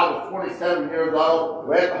I said, I was 27 years old,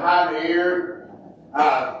 wet behind the ears.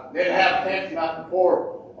 Didn't have sense not to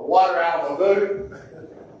pour water out of a boot.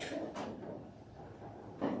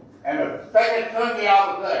 And the second Sunday I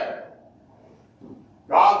was there,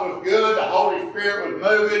 God was good, the Holy Spirit was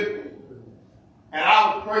moving, and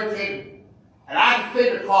I was preaching, and I could see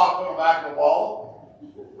the clock on the back of the wall.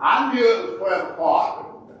 I knew it was 12 o'clock,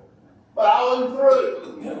 but I wasn't through.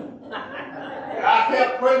 And I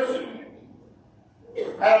kept preaching.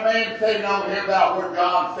 Had a man sitting over here about where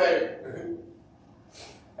John said it.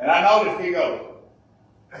 And I noticed he goes.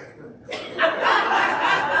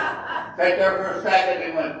 Sat there for a second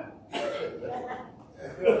and went.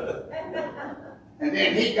 And then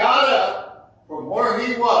he got up from where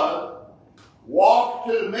he was, walked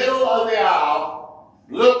to the middle of the aisle,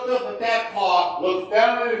 looked up at that clock, looked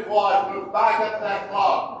down at his watch, looked back up at that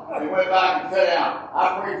clock, and went back and sat down.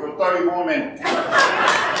 I preached for 30 more minutes.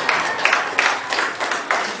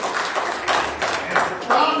 And for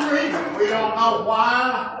some reason, we don't know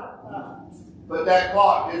why, but that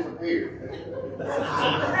clock disappeared.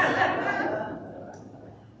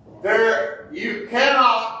 You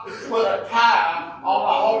cannot put a time on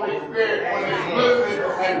the Holy Spirit when it's moving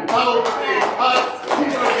and told to be touched.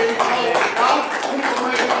 People are getting told to God. People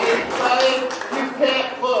may be getting saved. You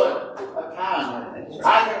can't put a time on it. I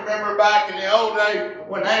can remember back in the old days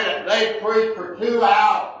when they preached for 2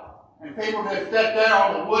 hours and people just sat there on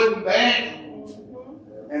the wooden bench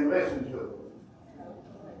and listened to it.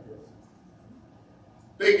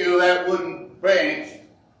 Speaking of that wooden bench,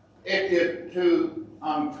 it's just too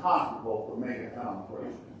uncomfortable for me to come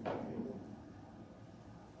preach.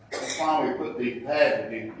 That's why we put these pads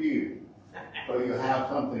in these pews, so you have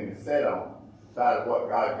something to sit on beside what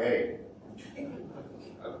God gave you.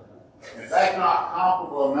 If that's not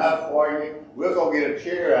comfortable enough for you, we'll go get a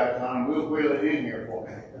chair out of time and we'll wheel it in here for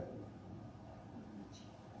you.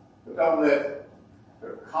 But don't let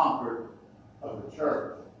the comfort of the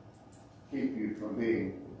church keep you from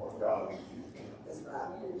being what God wants you to be. That's right.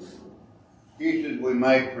 Excuses we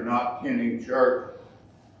make for not attending church.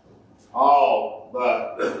 Oh,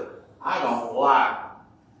 but I don't like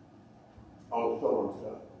so and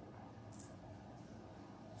so.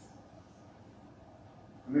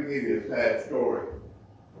 Let me give you a sad story.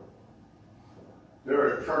 There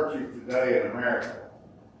are churches today in America.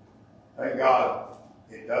 Thank God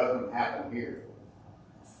it doesn't happen here.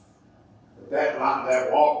 But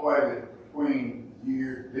that walkway between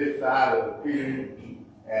this side of the pew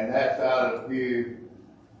and that side of the pew,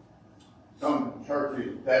 some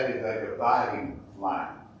churches, that is a dividing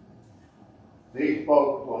line. These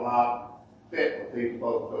folks will not fit with these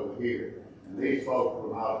folks over here, and these folks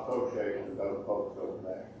will not associate with those folks over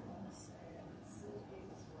there.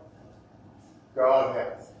 God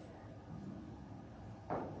help us.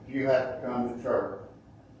 If you have to come to church,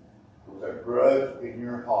 with a grudge in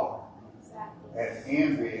your heart, and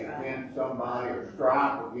envy against somebody or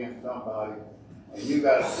strife against somebody, and you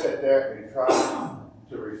got to sit there and try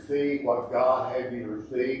to receive what God had you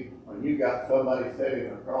receive when you got somebody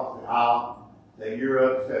sitting across the aisle that you're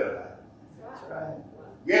upset about. That's right.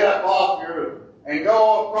 Get up off your roof and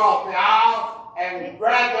go across the aisle and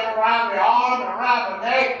grab them around the arm and around the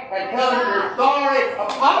neck and tell them you're sorry,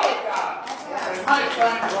 apologize, and make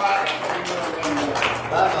things right.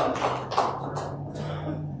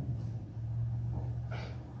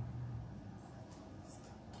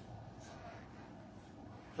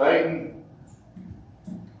 Satan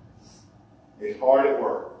is hard at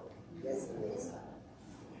work. Yes, it is.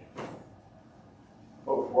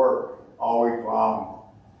 Folks work all week long.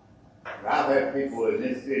 And I've had people in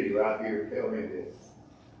this city right here tell me this.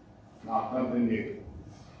 Not something new.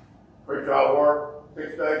 Preacher, I work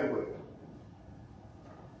 6 days a week.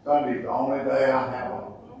 Sunday's the only day I have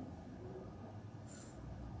off.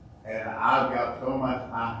 And I've got so much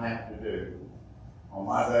I have to do on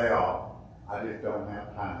my day off. I just don't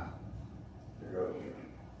have time to go to church.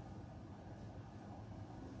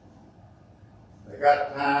 They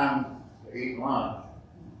got time to eat lunch.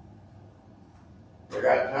 They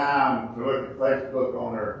got time to look at Facebook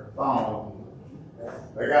on their phone.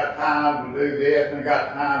 They got time to do this and they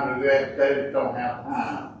got time to do that. They just don't have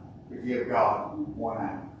time to give God 1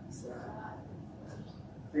 hour.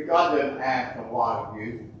 See, God doesn't ask a lot of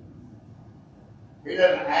you. He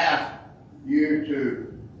doesn't ask you to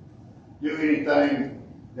do anything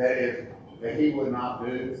that He would not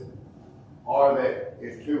do, or that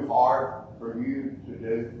is too hard for you to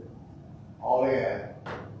do. All He asks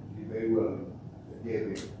is you be willing to give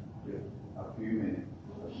Him just a few minutes.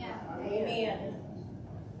 Amen.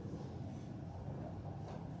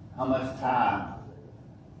 How much time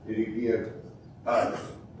did He give us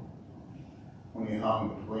when He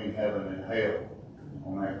hung between heaven and hell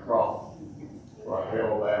on that cross, or a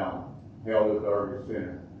hell-bound, hell-deserving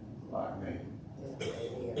sinner like me?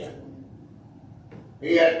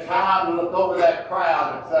 He had time to look over that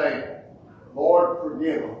crowd and say, Lord,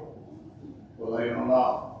 forgive them, for they don't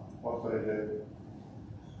know what they do.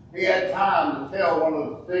 He had time to tell one of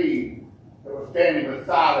the thieves that was standing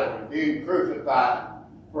beside him and being crucified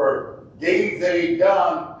for deeds that he'd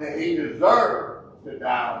done that he deserved to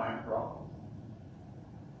die on that cross.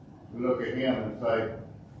 To look at him and say,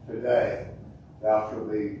 today thou shalt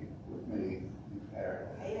be with me in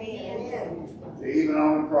paradise. Amen. See, even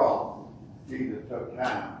on the cross, Jesus took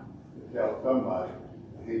time to tell somebody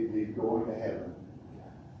that he's going to heaven.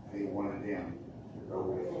 And He wanted them to go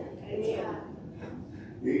with Him. Amen.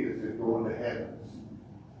 Jesus is going to heaven.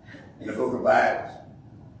 In the book of Acts,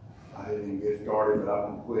 I didn't even get started, but I'm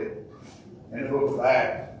going to quit. In the book of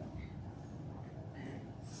Acts,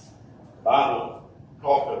 the Bible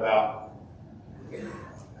talks about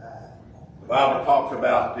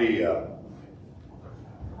the, I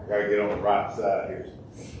got to get on the right side here.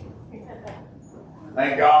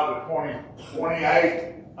 Thank God the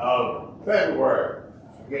 28th of February,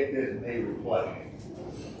 I get this knee replaced.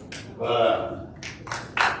 But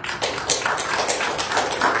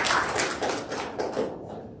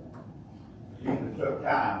Jesus took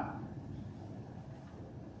time.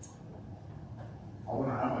 I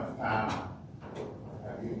wonder how much time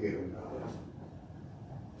have you given God?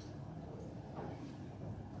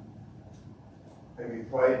 Have you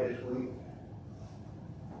prayed this week?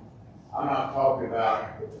 I'm not talking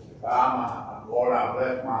about, Lord, I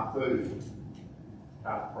bless my food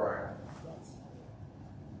type of prayer.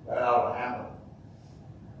 That ought to happen.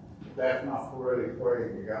 But that's not really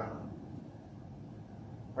praying to God.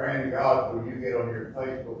 Praying to God when you get on your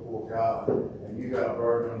face before God and you got a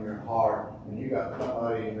burden on your heart and you got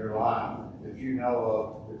somebody in your life that you know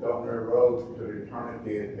of that's on their road to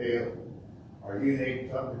eternity in hell, or you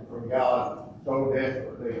need something from God so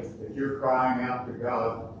desperately that you're crying out to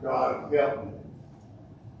God, God, help me.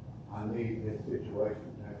 I need this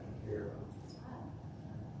situation taken care of.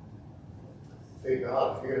 See,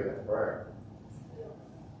 God will hear that prayer.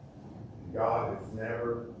 God has never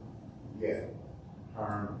yet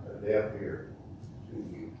turned a deaf ear to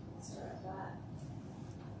you.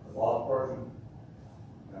 A lost person,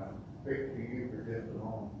 speak to you for just a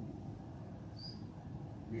moment.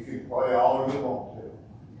 You can pray all you want to.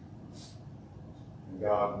 And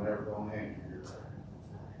God's never going to answer your prayer.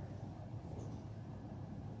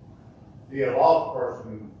 See, a lost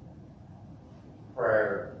person's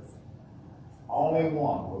prayer, only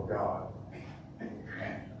one will God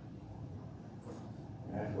answer.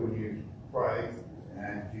 And that's when you pray and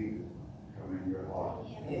ask Jesus to come in your heart.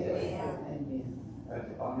 That's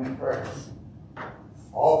the only prayer.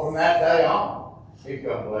 All from that day on, He's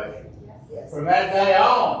going to bless you. Yes. From that day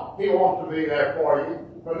on, He wants to be there for you.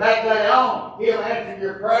 From that day on, He'll answer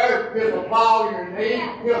your prayers. He'll supply all your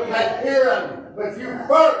needs. He'll take care of you. But you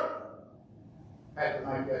first have to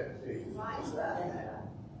make that decision.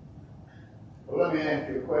 Well, let me ask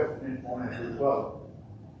you a question this morning as we close.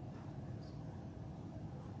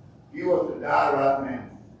 If you were to die right now,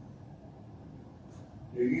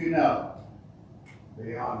 do you know,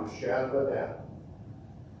 beyond a shadow of a doubt,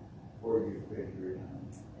 where you spend your eternity?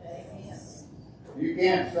 You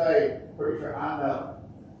can't say, preacher, I know.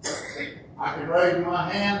 I can raise my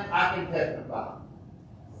hand, I can testify.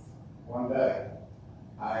 One day,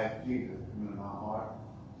 I asked Jesus to come into my heart,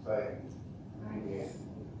 save me, and He did.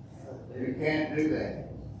 You can't do that.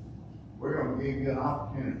 We're going to give you an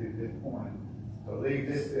opportunity at this point to leave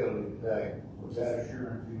this building today with that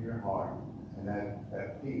assurance in your heart and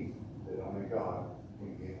that peace that only God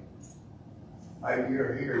can give. Maybe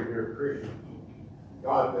you're here, you're a Christian.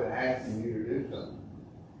 God's been asking you to do something.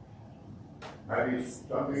 Maybe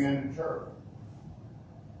something in the church.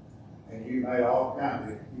 And you made all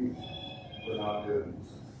kinds of excuses for not doing it.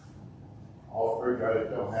 All preachers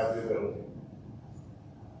don't have the ability.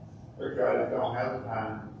 Preachers don't have the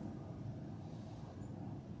time.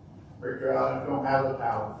 Preachers don't have the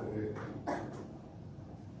talent to do it.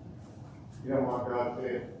 You know what God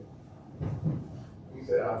said? He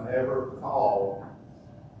said, I've never called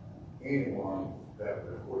anyone that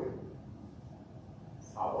was equipped.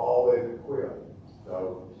 I've always equipped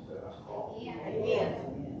those that I call. Amen.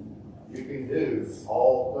 You can do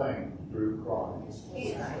all things through Christ.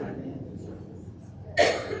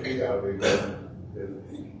 But you got to be willing to do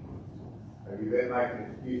it. Have you been making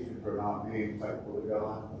excuses for not being faithful to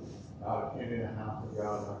God? Not attending the house of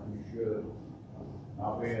God like you should?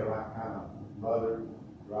 Not being the right kind of mother,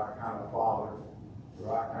 the right kind of father, the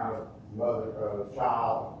right kind of mother,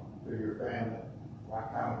 child to your family, the right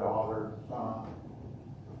kind of daughter, son,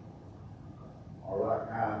 or the right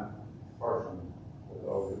kind of person with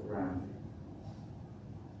those around you.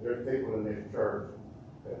 There's people in this church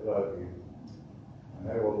that love you, and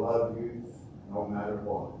they will love you no matter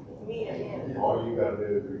what. All you got to do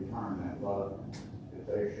is return that love that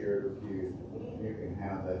they shared with you. You can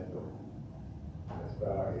have that joy. That's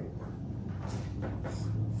about it.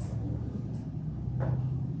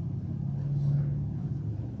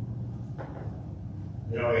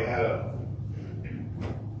 You know,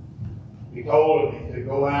 he told him to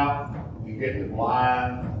go out and get the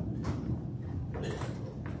blind,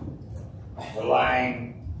 the lame,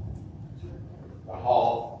 the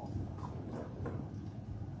halt,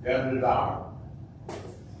 the undesirable.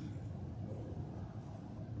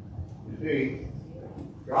 You see,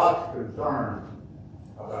 God's concerned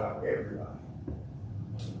about everybody.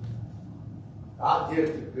 Not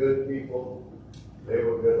just the good people live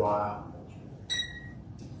a good life.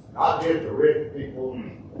 Not just the rich people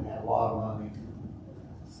that have a lot of money.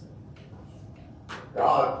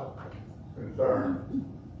 God's concerned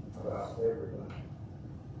about everybody.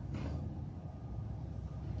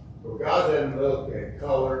 So God doesn't look at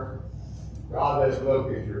color. God doesn't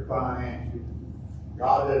look at your finances.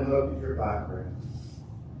 God doesn't look at your background.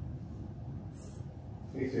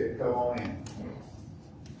 He said, come on in.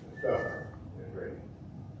 The supper is ready.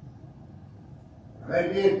 And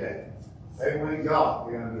they did that. They went and got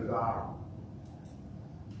the undesirable.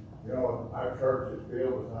 You know, our church is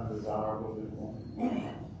filled with undesirable this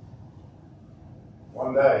morning.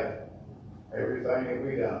 One day, everything that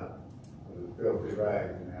we done was a filthy rag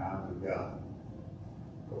in the eyes of God.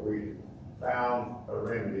 But we found a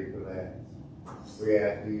remedy for that. We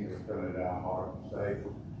asked Jesus to come into our heart and save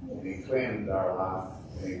us. And He cleansed our life,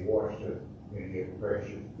 and He washed us in His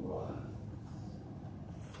precious blood.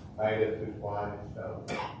 Made us as white as snow.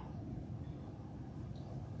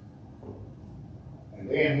 And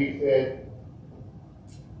then He said,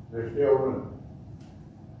 there's still room.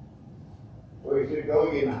 So He said,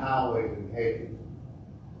 go ye in the highways and hedges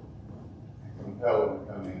and compel them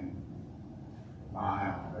to come in. My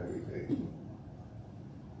house may be fixed.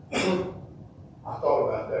 I thought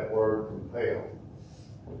about that word compel.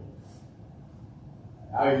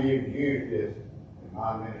 I've used this in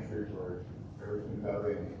my ministry for ever since I've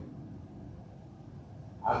been here.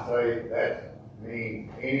 I say that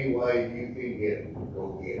means any way you can get them, go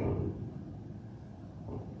get them.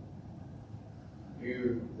 You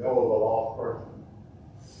know of a lost person,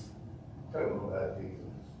 tell them about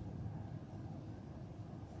Jesus.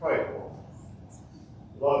 Pray for them.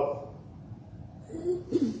 Love them.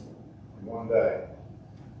 And one day,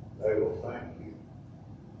 they will thank you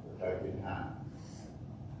for taking time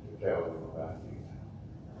to tell them about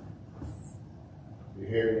Jesus. You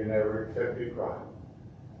hear you never accepted Christ.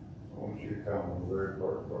 I want you to come on the very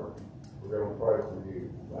first verse. We're going to pray for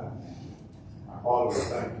you right now. Our Father, we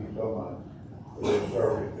thank you so much for this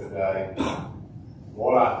service today.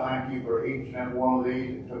 Lord, I thank you for each and every one of these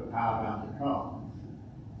that took time out to come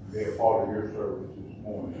and be a part of your service this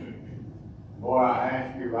morning. Lord, I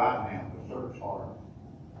ask you right now to search hearts.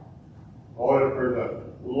 Lord, if there's a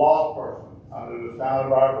lost person under the sound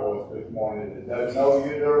of our voice this morning that doesn't know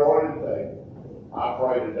you, their Lord and Savior, I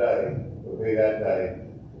pray today will be that day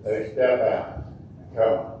that they step out and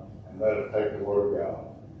come and let us take the word of God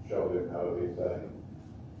and show them how to be saved.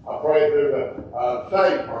 I pray if there's a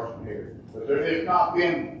saved person here, but they're just not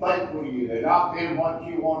being faithful to you. They're not being what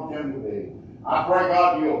you want them to be. I pray,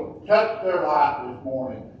 God, you'll touch their life this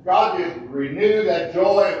morning. God, just renew that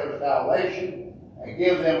joy of their salvation and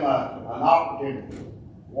give them an opportunity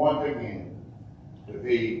once again to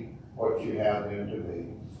be what you have them to be.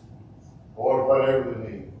 Lord, whatever the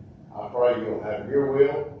need, I pray you'll have your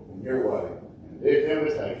will and your way in this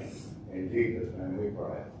invitation. In Jesus' name we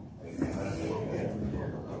pray. Amen.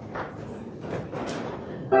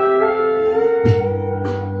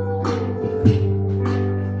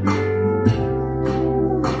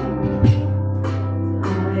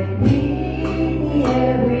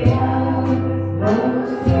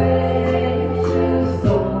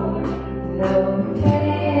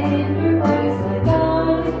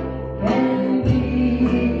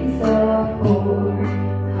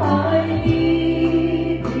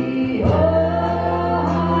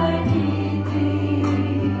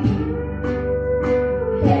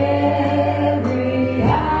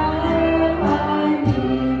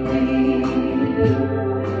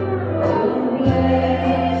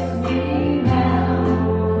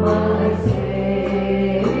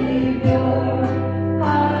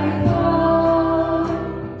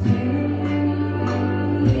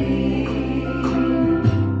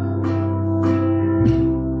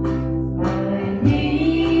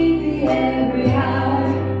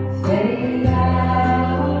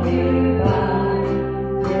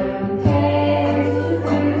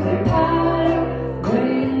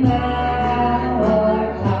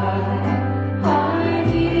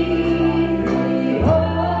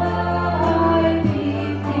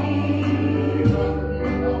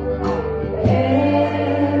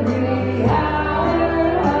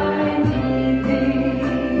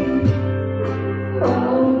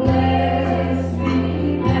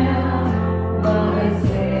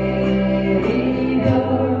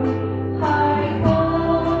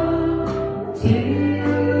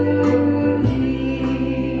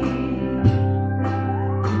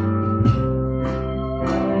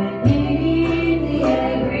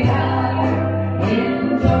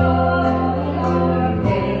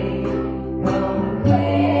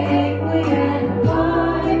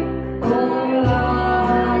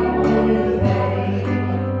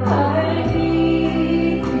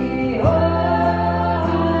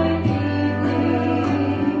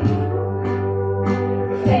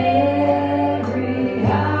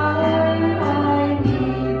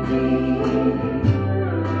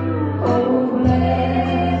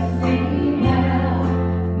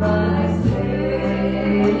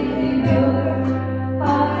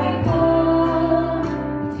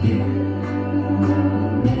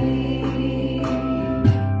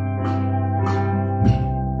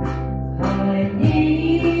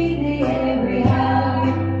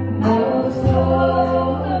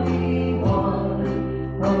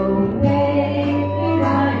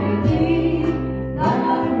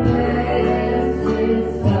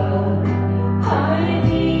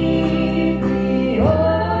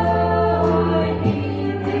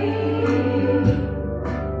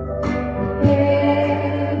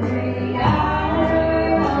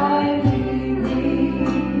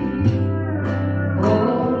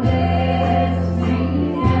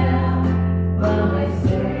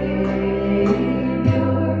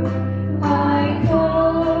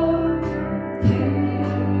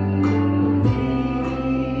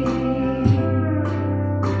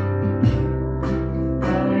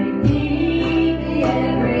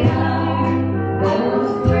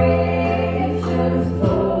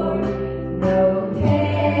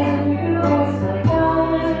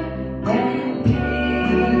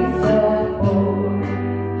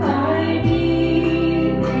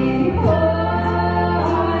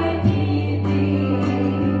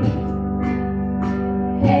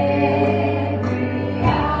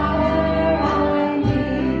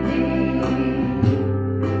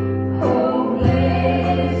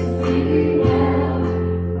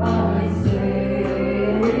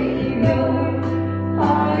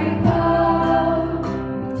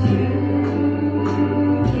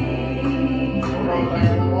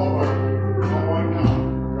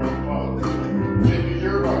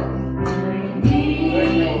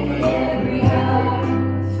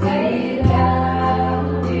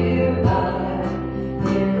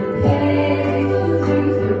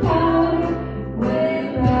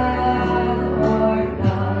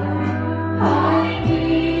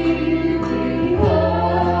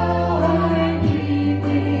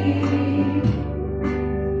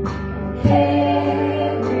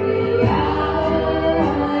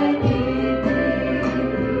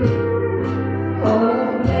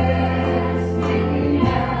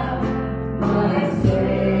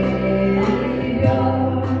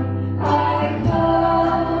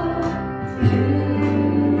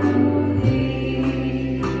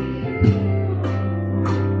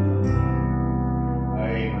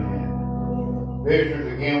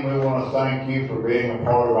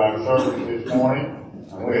 our service this morning.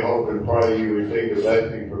 And we hope and pray you receive the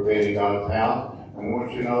blessing for being in God's house. And we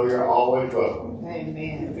want you to know you're always welcome.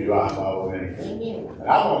 Amen. To Life Bible Ministry. And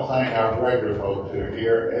I want to thank our regular folks who are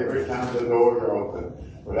here every time the doors are open.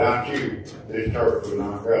 Without you, this church would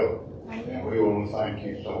not go. And we want to thank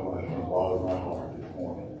you so much from the bottom of my heart this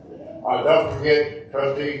morning. Don't forget,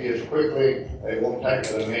 trustees, just quickly, it won't take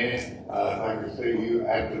but a minute. If I can see you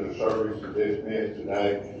after the service is dismissed today,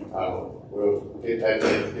 we'll get that,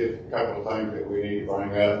 get a couple of things that we need to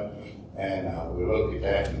bring up, and we'll look at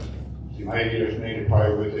that. And you may just need to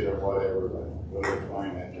pray with it or whatever, but we'll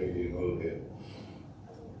explain that to you in a little bit.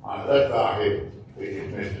 That's all I had. We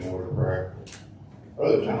dismissed in order of prayer.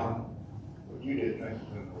 Brother John, would you dismiss us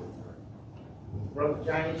in order of prayer? Brother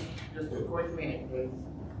James, just a quick minute, please.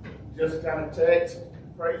 Just got a text.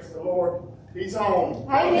 Praise the Lord. He's on.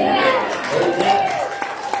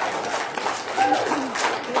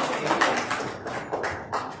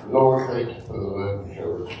 Lord, thank you for the love and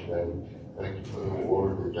show us today. Thank you for the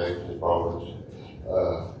word that James has brought us.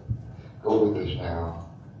 Go with us now.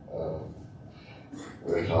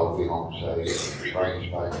 Let us all be home safe. Bring us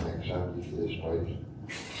back next Sunday to this place.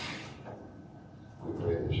 We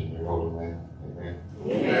pray this in your holy name. Amen.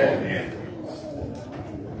 Amen.